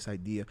move on, this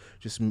idea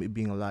just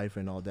being alive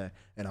and all that.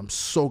 And I'm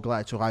so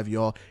glad to have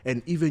you all.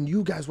 And even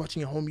you guys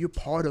watching at home, you're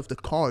part of the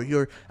car.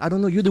 You're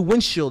the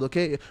windshield,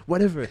 okay?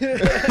 Whatever.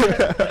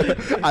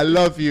 I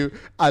love you.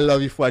 I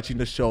love you for watching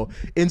the show.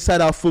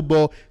 Inside Our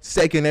Football,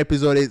 second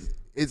episode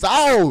is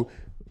out.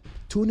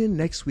 Tune in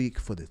next week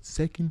for the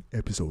second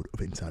episode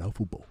of Inside Our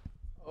Football.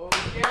 Oh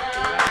yeah.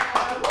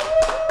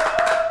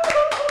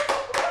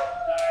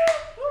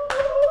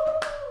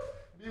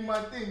 Big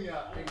man thing,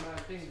 yeah. Big man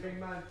thing. Big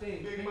man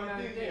thing,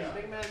 yeah.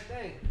 Big man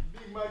thing.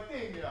 Big man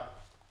thing, yeah.